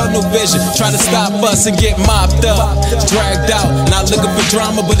with the tunnel vision. Trying to stop us and get mopped up. Dragged out. out. Not looking for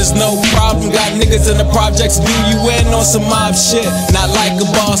drama, but it's no problem. Got niggas in the projects, do you in on some mob shit? Not like a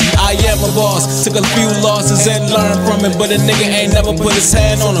boss, I am a boss. Took a few losses and learned from it, but a nigga ain't never put his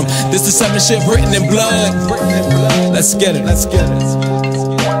hand on him. This is Tha7 shit written in blood. Let's get it, let's get it.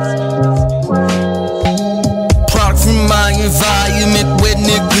 Product from my environment where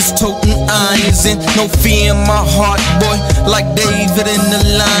niggas toting irons and no fear in my heart, boy. Like David in the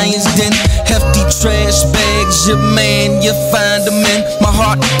Lions Den. Hefty trash bags, your man, you find them in. My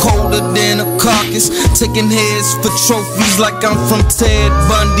heart colder than a carcass. Taking heads for trophies like I'm from Ted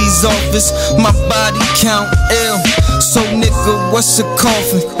Bundy's office. My body count L, so nigga, what's a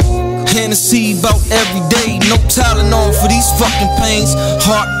coffin? Hennessy about every day, no Tylenol for these fucking pains.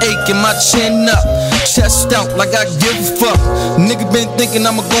 Heart aching, my chin up, chest out like I give a fuck. Nigga been thinking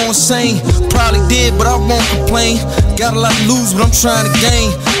I'ma go insane. Probably did, but I won't complain. Got a lot to lose, but I'm trying to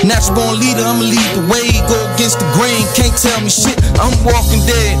gain. Natural born leader, I'ma lead the way. Go against the grain, can't tell me shit, I'm walking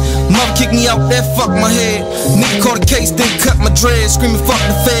dead. Mother kicked me out, that fuck my head. Nigga caught a case, then cut my dreads. Screaming fuck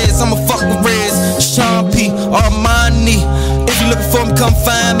the feds, I'ma fuck the Reds. Sean P, Armani. If you looking for me, come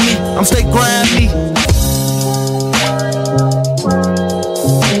find me. I'm stay grimy.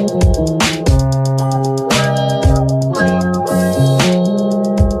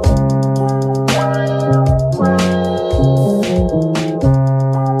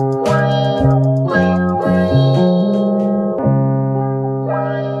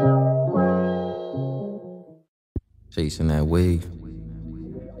 Chasing that wave.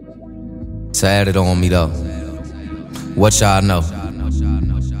 Tatted on me though. What y'all know?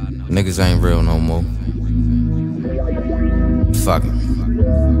 Niggas ain't real no more. Fuck it.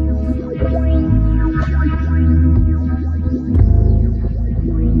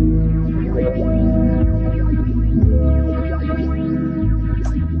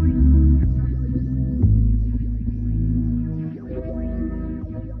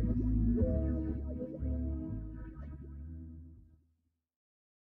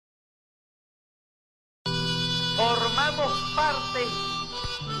 Formamos parte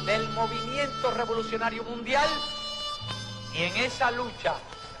del movimiento revolucionario mundial y en esa lucha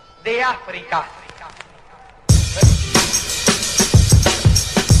de África.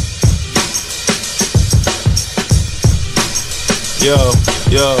 Yo,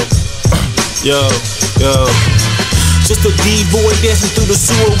 yo, yo, yo. Just a D-boy dancing through the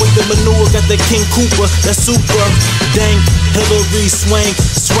sewer with the manure. Got that King Cooper, that super dank Hillary swank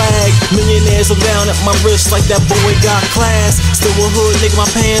swag. Millionaires are down at my wrist like that boy got class. Still a hood nigga, my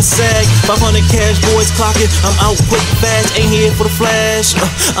pants sag. 500 cash boys clocking. I'm out quick fast, ain't here for the flash.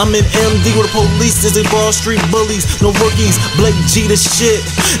 I'm in MD with the police. This is Ball Street bullies, no rookies. Blake G the shit,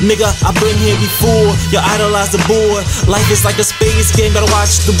 nigga. I've been here before. You idolize the board. Life is like a space game, gotta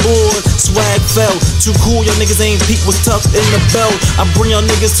watch the board. Swag fell, too cool. Your niggas ain't peak, was tucked in the belt. I bring y'all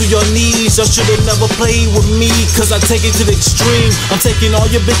niggas to your knees. Y'all should've never played with me, cause I take it to the extreme. I'm taking all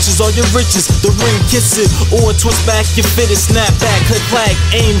your bitches, all your riches. The ring, kiss it, or twist back, you fit it. Snap back, click clack,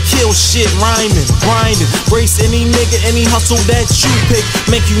 aim, kill shit. Rhyming, grinding, brace any nigga, any hustle that you pick.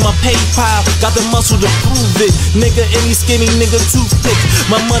 Make you my PayPal, got the muscle to prove it. Nigga, any skinny nigga toothpick.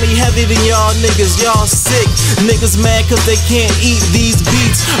 My money heavy than y'all niggas, y'all sick. Niggas mad cause they can't eat these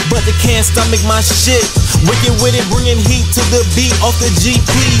beats, but they can't stomach my shit. Wicked with it, bringing heat to the beat off the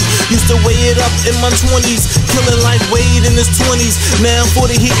GP. Used to weigh it up in my 20s, killing like Wade in his 20s. Now for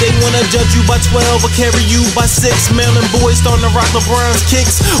the heat, they wanna judge you by 12 or carry you by 6. Maryland boys starting to rock LeBron's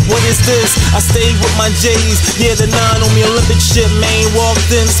kicks. What is this? I stayed with my J's. Yeah, the 9 on me Olympic shit, man.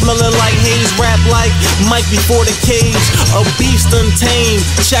 Walked in smelling like haze, rap like Mike before the cage. A beast untamed,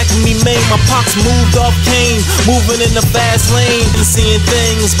 checking me, man. My pops moved off Kane, moving in the fast lane, seeing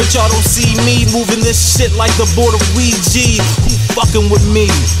things, but y'all don't see me moving this shit like the board of Ouija. Who fucking with me?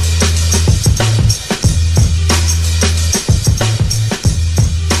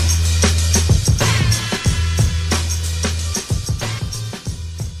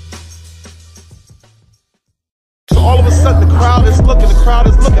 So all of a sudden the crowd is looking.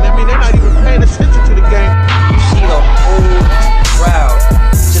 I mean, they're not even paying attention to the game. You see the whole crowd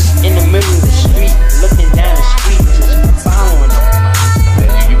just in the middle of the street, looking down the street, just following them.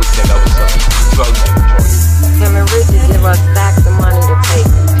 And you would think that was some drug inventory. Him and Richie give us stacks of money to take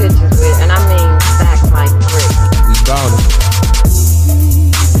pictures with, and I mean stacks like bricks. We bout it.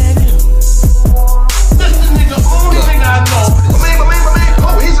 This is the only thing I know.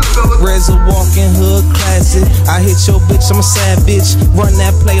 Oh, he's a fella. Reza walking hood classic. I hit your bitch, I'm a savage. run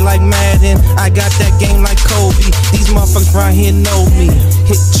that play like Madden. I got that game like Kobe. These motherfuckers around here know me.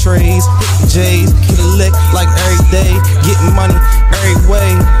 Hit trays, hit J's, hit a lick like every day. Getting money every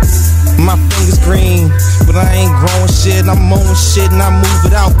way. My fingers green, but I ain't growing shit. I'm mowing shit and I move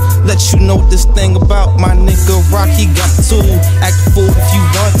it out. Let you know this thing about my nigga Rock. He got two. Act a fool if you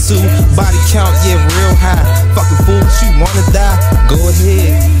want to. Body count, yeah, real high. Fucking fool, if you wanna die, go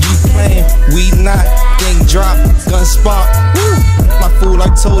ahead. You playing, we not. Thing drop, gun spark. Woo! My fool, I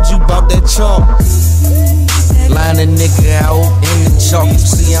told you about that chalk. Line a nigga out in the chalk. You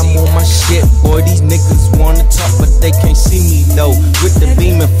see I'm on my shit, boy. These niggas wanna talk, but they can't see me though. With the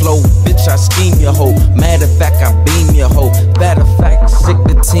beam and flow, bitch, I scheme your hoe. Matter of fact, I beam your hoe. Matter of fact, sick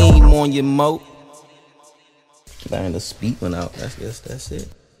the team on your mo. Line the speed one out. That's it.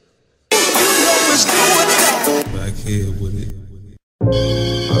 Back here with it.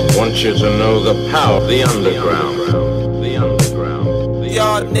 I want you to know the power of the underground.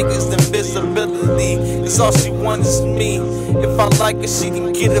 Y'all niggas invisibility, cause all she wants is me. If I like it, she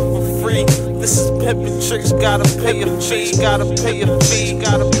can get it for free. This is pimpin' tricks, gotta pay a fee, gotta pay a fee,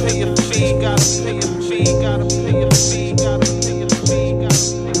 gotta pay a fee, gotta pay a fee, gotta pay a fee, gotta pay a fee, gotta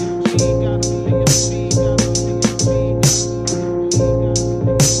pay a fee, gotta pay a fee.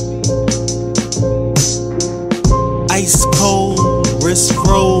 Ice cold, wrist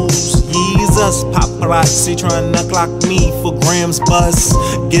froze, Jesus. Paparazzi tryna clock me for grams bus.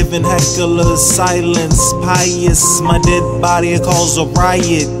 Giving hecklers silence, pious. My dead body calls a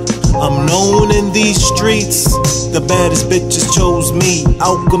riot. I'm known in these streets. The baddest bitches chose me.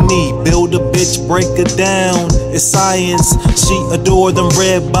 Alchemy, build a bitch, break it down. It's science. She adored them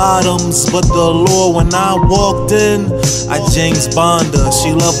red bottoms, but the Lord when I walked in, I James Bonda.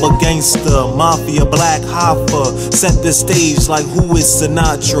 She love a gangster, mafia, black hopper. Set the stage like who is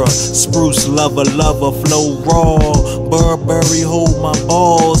Sinatra. Spruce lover, flow raw. Burberry hold my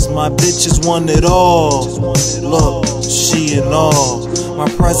balls. My bitches want it all. Look, she and all. My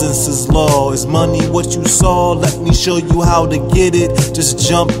presence is law. Is money what you saw? Let me show you how to get it. Just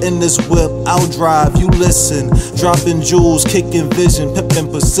jump in this whip, I'll drive, you listen. Dropping jewels, kicking vision, pimpin'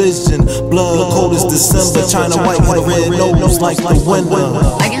 precision. Blood cold as December, China white with a red nose like the winter.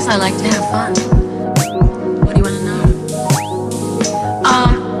 I guess I like to have fun. What do you wanna know?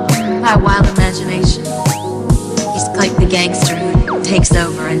 My wild imagination. He's like the gangster who takes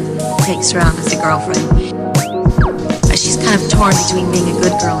over and takes her on as a girlfriend. She's kind of torn between being a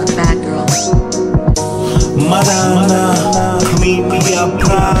good girl and a bad girl. Madonna, clean me up,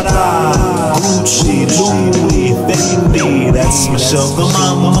 Prada, Gucci, Louis, Fendi. That's my sugar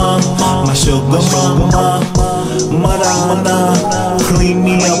mama, my sugar mama. Madonna, clean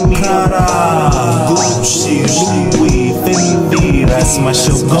me up, Prada, Gucci, Louis, Fendi. That's my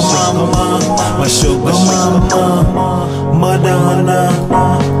sugar mama, my sugar mama. Madonna,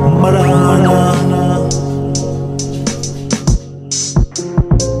 Madonna.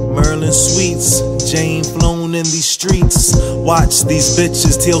 Merlin Sweets, Jane flown in these streets. Watch these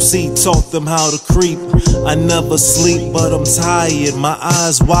bitches, TLC taught them how to creep. I never sleep, but I'm tired, my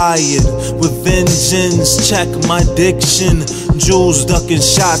eyes wired. With vengeance, check my diction. Jules ducking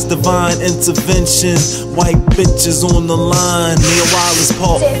shots, divine intervention. White bitches on the line, Neil Wallace,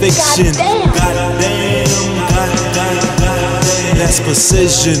 Pulp Fiction. Goddamn, that's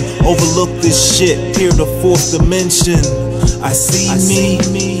precision. Overlook this shit, hear the fourth dimension. I see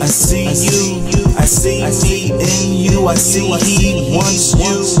me, I see you, I see me in you, I see he wants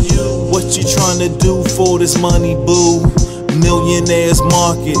you. What you tryna do for this money, boo? Millionaires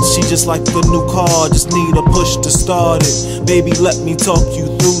market, she just like a new car, just need a push to start it. Baby, let me talk you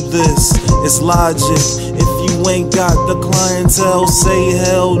through this, it's logic. If you ain't got the clientele, say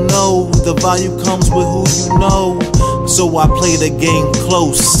hell no. The value comes with who you know. So I play the game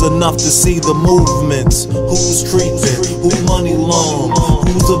close enough to see the movements. Who's creeping, who money long,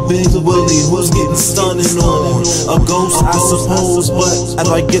 who's a big willie, who's getting stunning on. A ghost I suppose, but as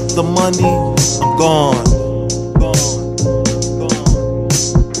I get the money, I'm gone.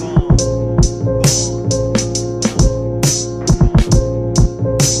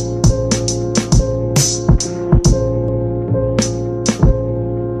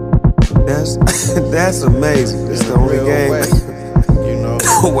 That's amazing. It's the only game, you know,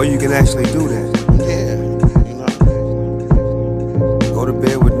 where you can actually do that. Yeah, you know. Go to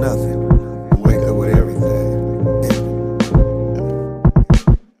bed with nothing, wake up with everything.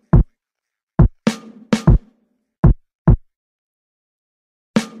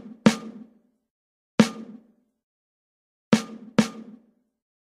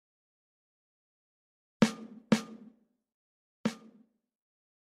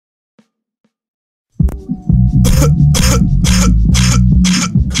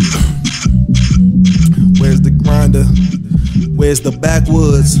 Where's the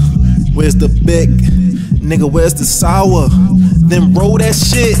backwoods? Where's the big? Nigga, where's the sour? Then roll that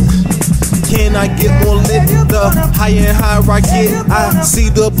shit. Can I get more lit? The higher and higher I get, I see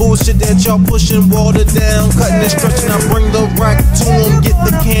the bullshit that y'all pushing, water down, cutting and stretching. I bring the rack to them, get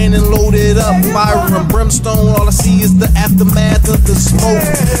the cannon loaded up, fire and brimstone. All I see is the aftermath of the smoke.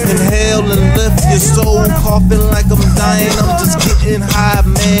 Inhale and lift your soul, coughing like I'm dying. I'm just getting high,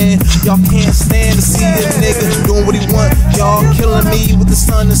 man. Y'all can't stand to see a nigga doing what he want. Y'all killing me with the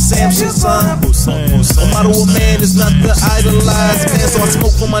son of Samson's son. No matter what, man, is not the idolized man. So I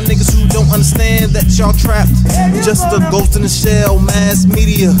smoke for my niggas who don't understand that y'all trapped. Just a ghost in the shell, mass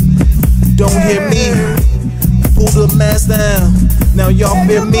media. Don't hear me. Pull the mask down. Now y'all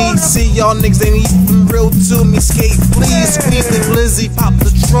fear me. See, y'all niggas ain't even real to me. Skate, please, squeeze the glizzy, pop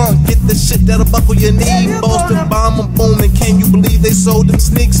the trunk, get the shit that'll buckle your knee. Boston bomb, I'm booming. Can you believe they sold them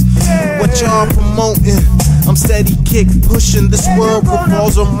sneaks? What y'all promoting? I'm steady kick pushing. This world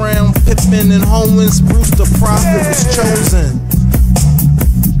revolves around Pippin and Owens. Bruce the prophet was chosen.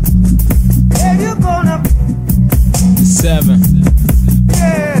 7.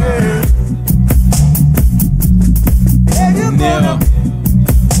 Now,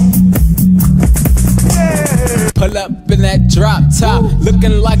 pull up in that drop top,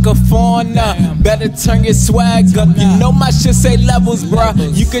 looking like a foreigner. Better turn your swag up. You know my shit say levels, bruh.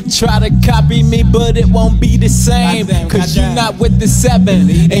 You could try to copy me, but it won't be the same. Cause you not with the 7, and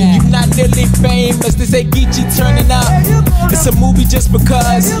you not nearly famous. They say Geechee turning up. It's a movie just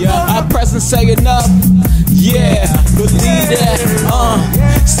because I press and say enough. Yeah, believe that.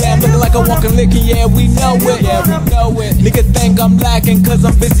 Say I'm looking like a walking licking, yeah, we know it. Nigga think I'm lacking cause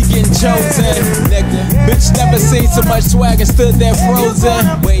I'm busy getting chosen. Bitch never seen so much swag and stood there frozen.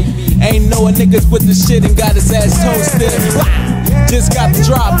 Ain't knowing niggas with the shit and got his ass toasted. Just got the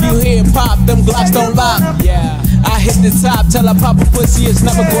drop, you hear pop, them Glocks don't lock. I hit the top, tell I pop a pussy, it's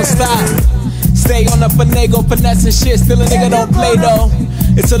never gonna stop. Stay on the finagle, finessing shit, still a nigga don't play though.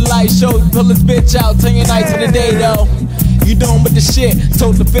 It's a light show, pull this bitch out, turn your night to the day though. You doing with the shit,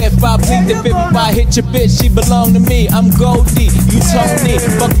 told the fifth, I plead the fifth. If I hit your bitch, she belong to me. I'm Goldie, you Tony.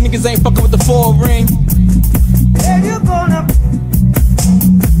 Fuck niggas ain't fucking with the 4 ring.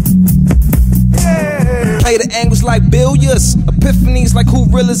 Play the angles like billiards, epiphanies like who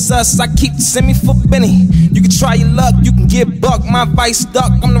real is us. I keep the semi for Benny. You can try your luck, you can get bucked. My vice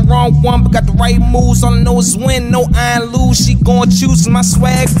stuck, I'm the wrong one, but got the right moves. All I know is win, no I ain't lose. She gon' choose my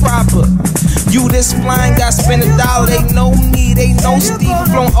swag proper. You this flying, got spend $1. They know me, they know Steve.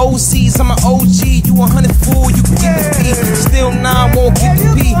 Flown OCs, I'm an OG. You 100 fool, you can get the P. Still 9 won't get the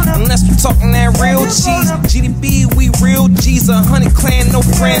P unless we talking that real cheese. GDB, we real G's. 100 clan, no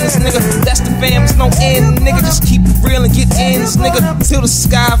friends, nigga. That's the fam, it's no end, nigga. Just keep it real and get ends, nigga. Till the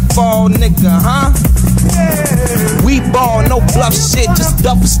sky fall, nigga, huh? We ball, no bluff shit, just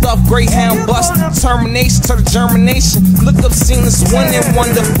duffel stuff, Greyhound bust. Termination to the germination. Look up, seen this one and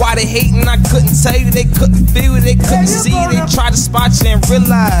wonder why they hating. I couldn't tell you, they couldn't feel you, they couldn't see you. They tried to spot you and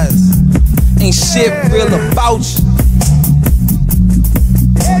realize ain't shit real about you.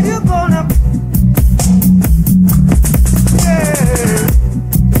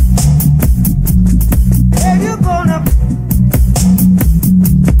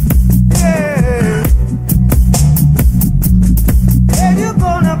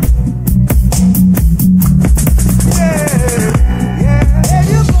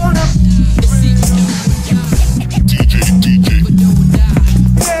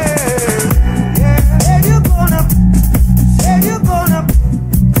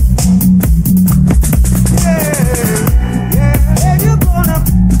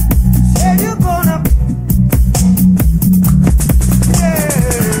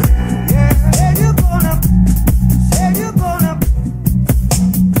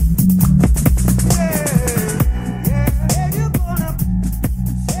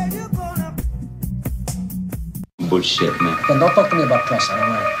 Bullshit, man. Then don't talk to me about press, I don't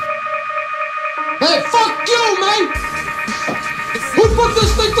like it. Hey, fuck you, man! Who put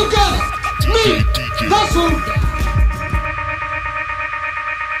this thing together? Me! That's who!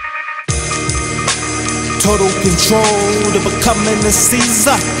 Total control to becoming a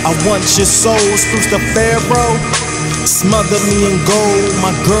Caesar. I want your soul, spruce the Pharaoh. Smother me in gold,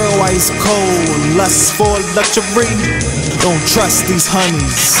 my girl ice cold. Lust for luxury, don't trust these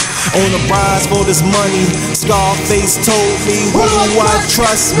honeys. On the rise for this money, Scarface told me, who do I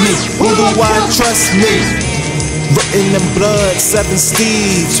trust me? Who do I trust me? Written in blood, 7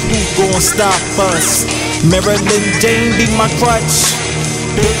 Steves, who gon' stop us? Marilyn Jane be my crutch.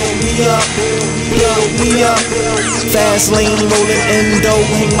 build me up, build me up. Fast lane rolling endo,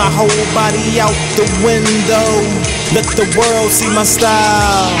 hang my whole body out the window. Let the world see my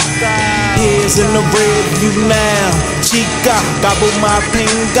style. Here's in the rear view now. Chica, gobble my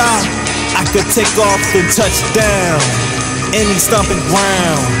pinga. I could take off and touch down any stomping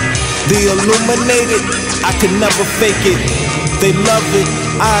ground. The illuminated, I could never fake it. They love it,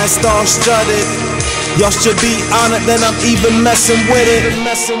 I star strutted. Y'all should be honored that I'm even messing with it.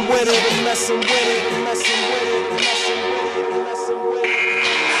 Messing with it, messing with it, messing with it, messing with it.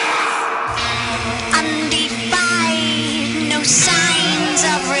 Undefined, no signs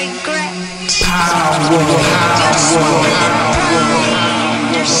of regret. Power,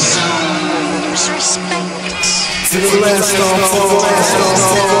 your soul's respect. To the last on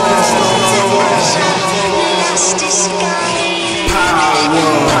Lost to sky. No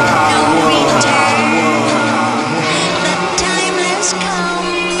return. The time has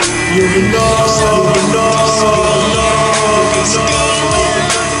come. You know. This day will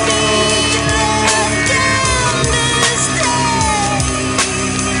be left undisturbed.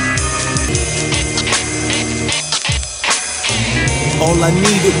 All I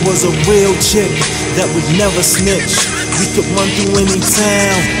needed was a real chick that would never snitch. We could run through any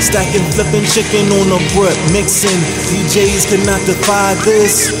town, stacking, flipping chicken on a brick, mixing. DJs cannot defy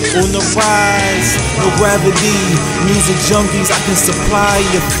this. On the rise, no gravity. Music junkies, I can supply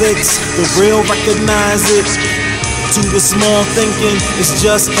your fix. The real recognize it. To the small thinking, it's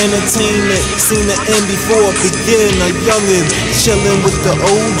just entertainment. Seen the end before it begin. A youngin' chillin' with the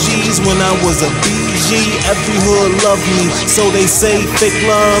OGs when I was a BG. Every hood loved me, so they say fake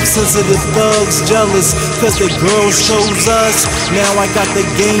love. Sensitive thugs jealous, cause the girls chose us. Now I got the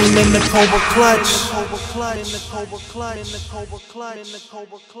game in the Cobra clutch.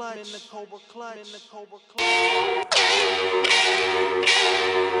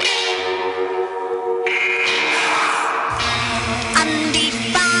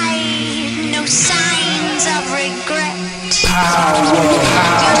 Undefined, no signs of regret.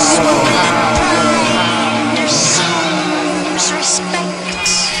 Your soul's respect.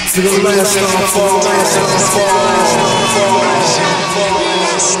 To the last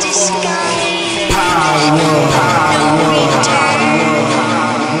Lost to sky. No return.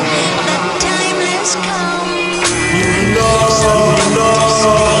 The time has come. You know.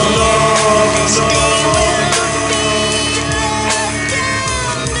 This day will be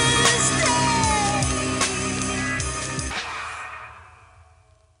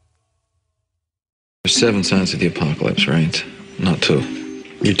There's 7 signs of the apocalypse, right? Not 2.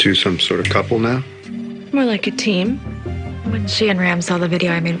 You two some sort of couple now? More like a team. When she and Ram saw the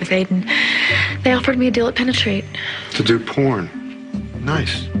video I made with Aiden, they offered me a deal at Penetrate. To do porn.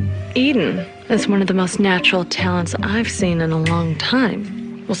 Nice. Eden is one of the most natural talents I've seen in a long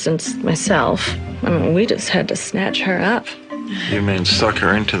time. Well, since myself. I mean, we just had to snatch her up. You mean suck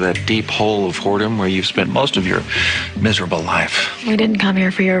her into that deep hole of whoredom where you've spent most of your miserable life? We didn't come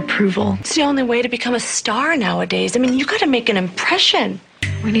here for your approval. It's the only way to become a star nowadays. I mean, you gotta make an impression.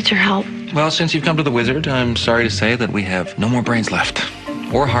 We need your help. Well, since you've come to the Wizard, I'm sorry to say that we have no more brains left.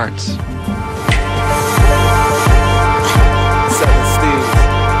 Or hearts.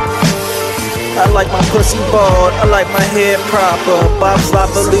 I like my pussy bald, I like my hair proper. Bob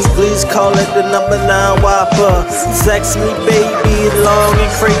sloppily, please call it the number 9 whopper. Sex me, baby, long and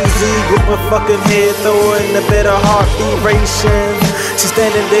crazy. Grip her fucking head, throw her in the bed, her heartbeat racing. She's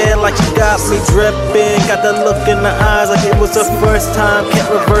standing there like she got me dripping. Got the look in the eyes like it was her first time. Can't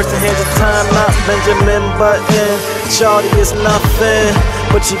reverse the hands of time, not Benjamin Button. Shawty is nothing,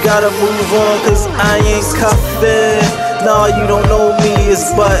 but you gotta move on, cause I ain't cuffing. No, you don't know me,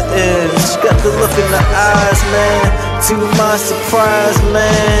 it's buttons. She got the look in the eyes, man. To my surprise,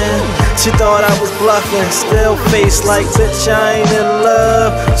 man. She thought I was bluffing. Still face like, bitch, I ain't in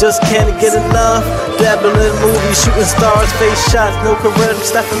love. Just can't get enough. Dabbling in movies, shooting stars, face shots. No career,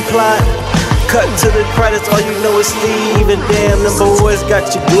 Stephen plot. Cut to the credits, all you know is Steve. And damn, them boys got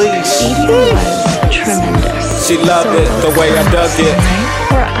you gleed. Tremendous. She loved it the way I dug it.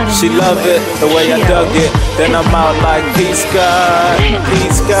 She loved it the way I dug it. Then I'm out like peace God,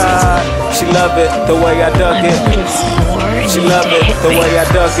 peace God. She loved it the way I dug it. She loved it the way I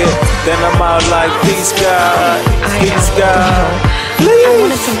dug it. Then I'm out like peace God, peace God. I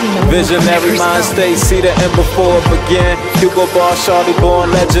wanna Visionary mind state, see the end before it begin. Hugo Boss, Shawty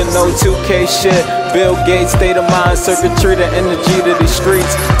born legend, no 2K shit. Bill Gates, state of mind, circuitry, the energy to these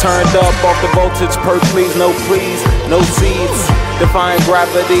streets. Turned up off the voltage, please, no seeds. Defying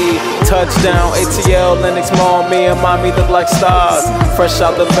gravity, touchdown, ATL, Lennox Mall. Me and mommy look like stars. Fresh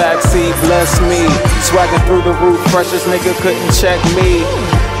out the backseat, bless me. Swagging through the roof, freshest nigga couldn't check me.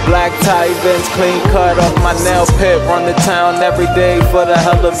 Black tie Benz, clean cut off my nail pit. Run the town every day for the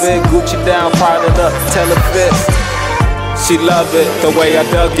hell of it. Gucci down, proud of the telefits. She love it, the way I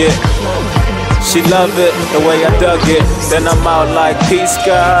dug it. She love it, the way I dug it. Then I'm out like peace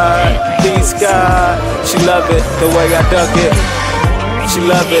God, peace God. She love it, the way I dug it. She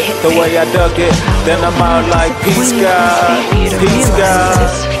love it, the way I dug it. Then I'm out like peace God, peace God.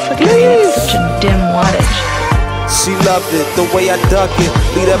 Such a dim wattage. She loved it, the way I dug it.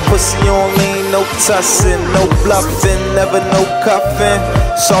 Leave that pussy on lean, no tussing, no bluffing, never no cuffing.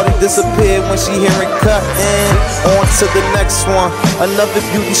 Shawty disappeared when she hearing cutting. On to the next one, another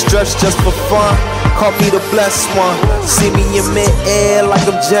beauty stretch just for fun. Call me the blessed one. See me in mid-air like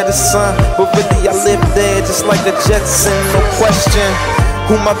I'm jettison, but really I live there just like a Jetson. No question,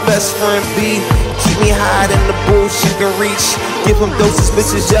 who my best friend be? Keep me higher than the bullshit can reach. Give them doses,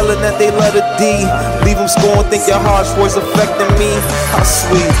 bitches yelling that they love the D. Leave them scoring, think your harsh words affecting me. How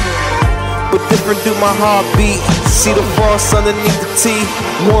sweet, but different do my heartbeat. See the frost underneath the T.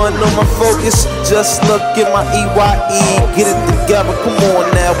 One on my focus, just look at my EYE. Get it together, come on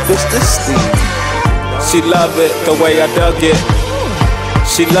now, bitch, this Steve. She love it, the way I dug it.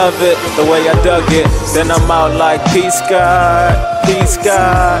 She love it, the way I dug it. Then I'm out like peace God, peace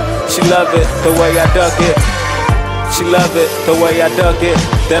God. She love it, the way I dug it. She love it, the way I dug it.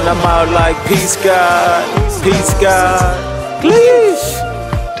 Then I'm out like peace God, peace God. Please.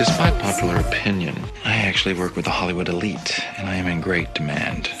 Despite popular opinion, I actually work with the Hollywood elite, and I am in great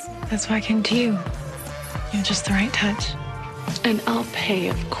demand. That's why I came to you. You're just the right touch. And I'll pay,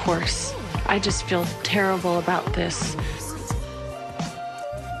 of course. I just feel terrible about this.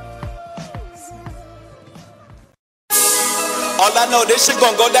 All I know, this shit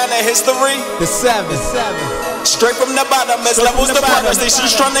gon' go down in history. The 7. Straight from the bottom, as levels to progress. They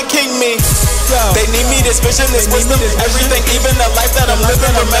just tryna king me. They need me, this vision, this wisdom, everything, even the life that I'm living.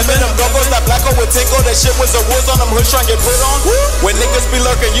 Remember them go-go's that black hole with tinkle. That shit was a wars on them hoods trying to get put on. When niggas be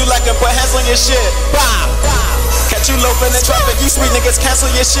lurking, you like and put hands on your shit. Bow. Catch you loafing in traffic, you sweet niggas cancel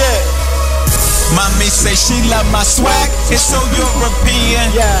your shit. Mommy say she love my swag, it's so European.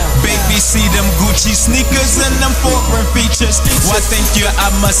 Baby see them Gucci sneakers and them foreign features. Why thank you,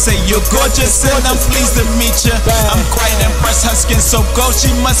 I must say you're gorgeous and I'm pleased to meet you. I'm quite impressed, her skin so gold,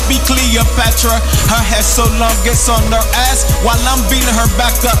 she must be Cleopatra. Her hair so long, it's on her ass while I'm beating her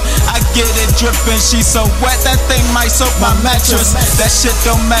back up. I get it dripping, she so wet, that thing might soak my mattress. That shit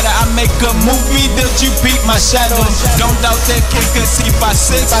don't matter, I make a movie, did you beat my shadow? Don't doubt that kid, cause he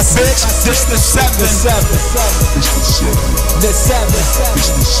 5'6", bitch, this the 7. The 7. The 7. The 7.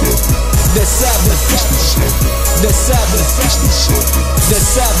 The 7. The 7. The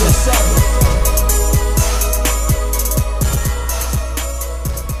 7.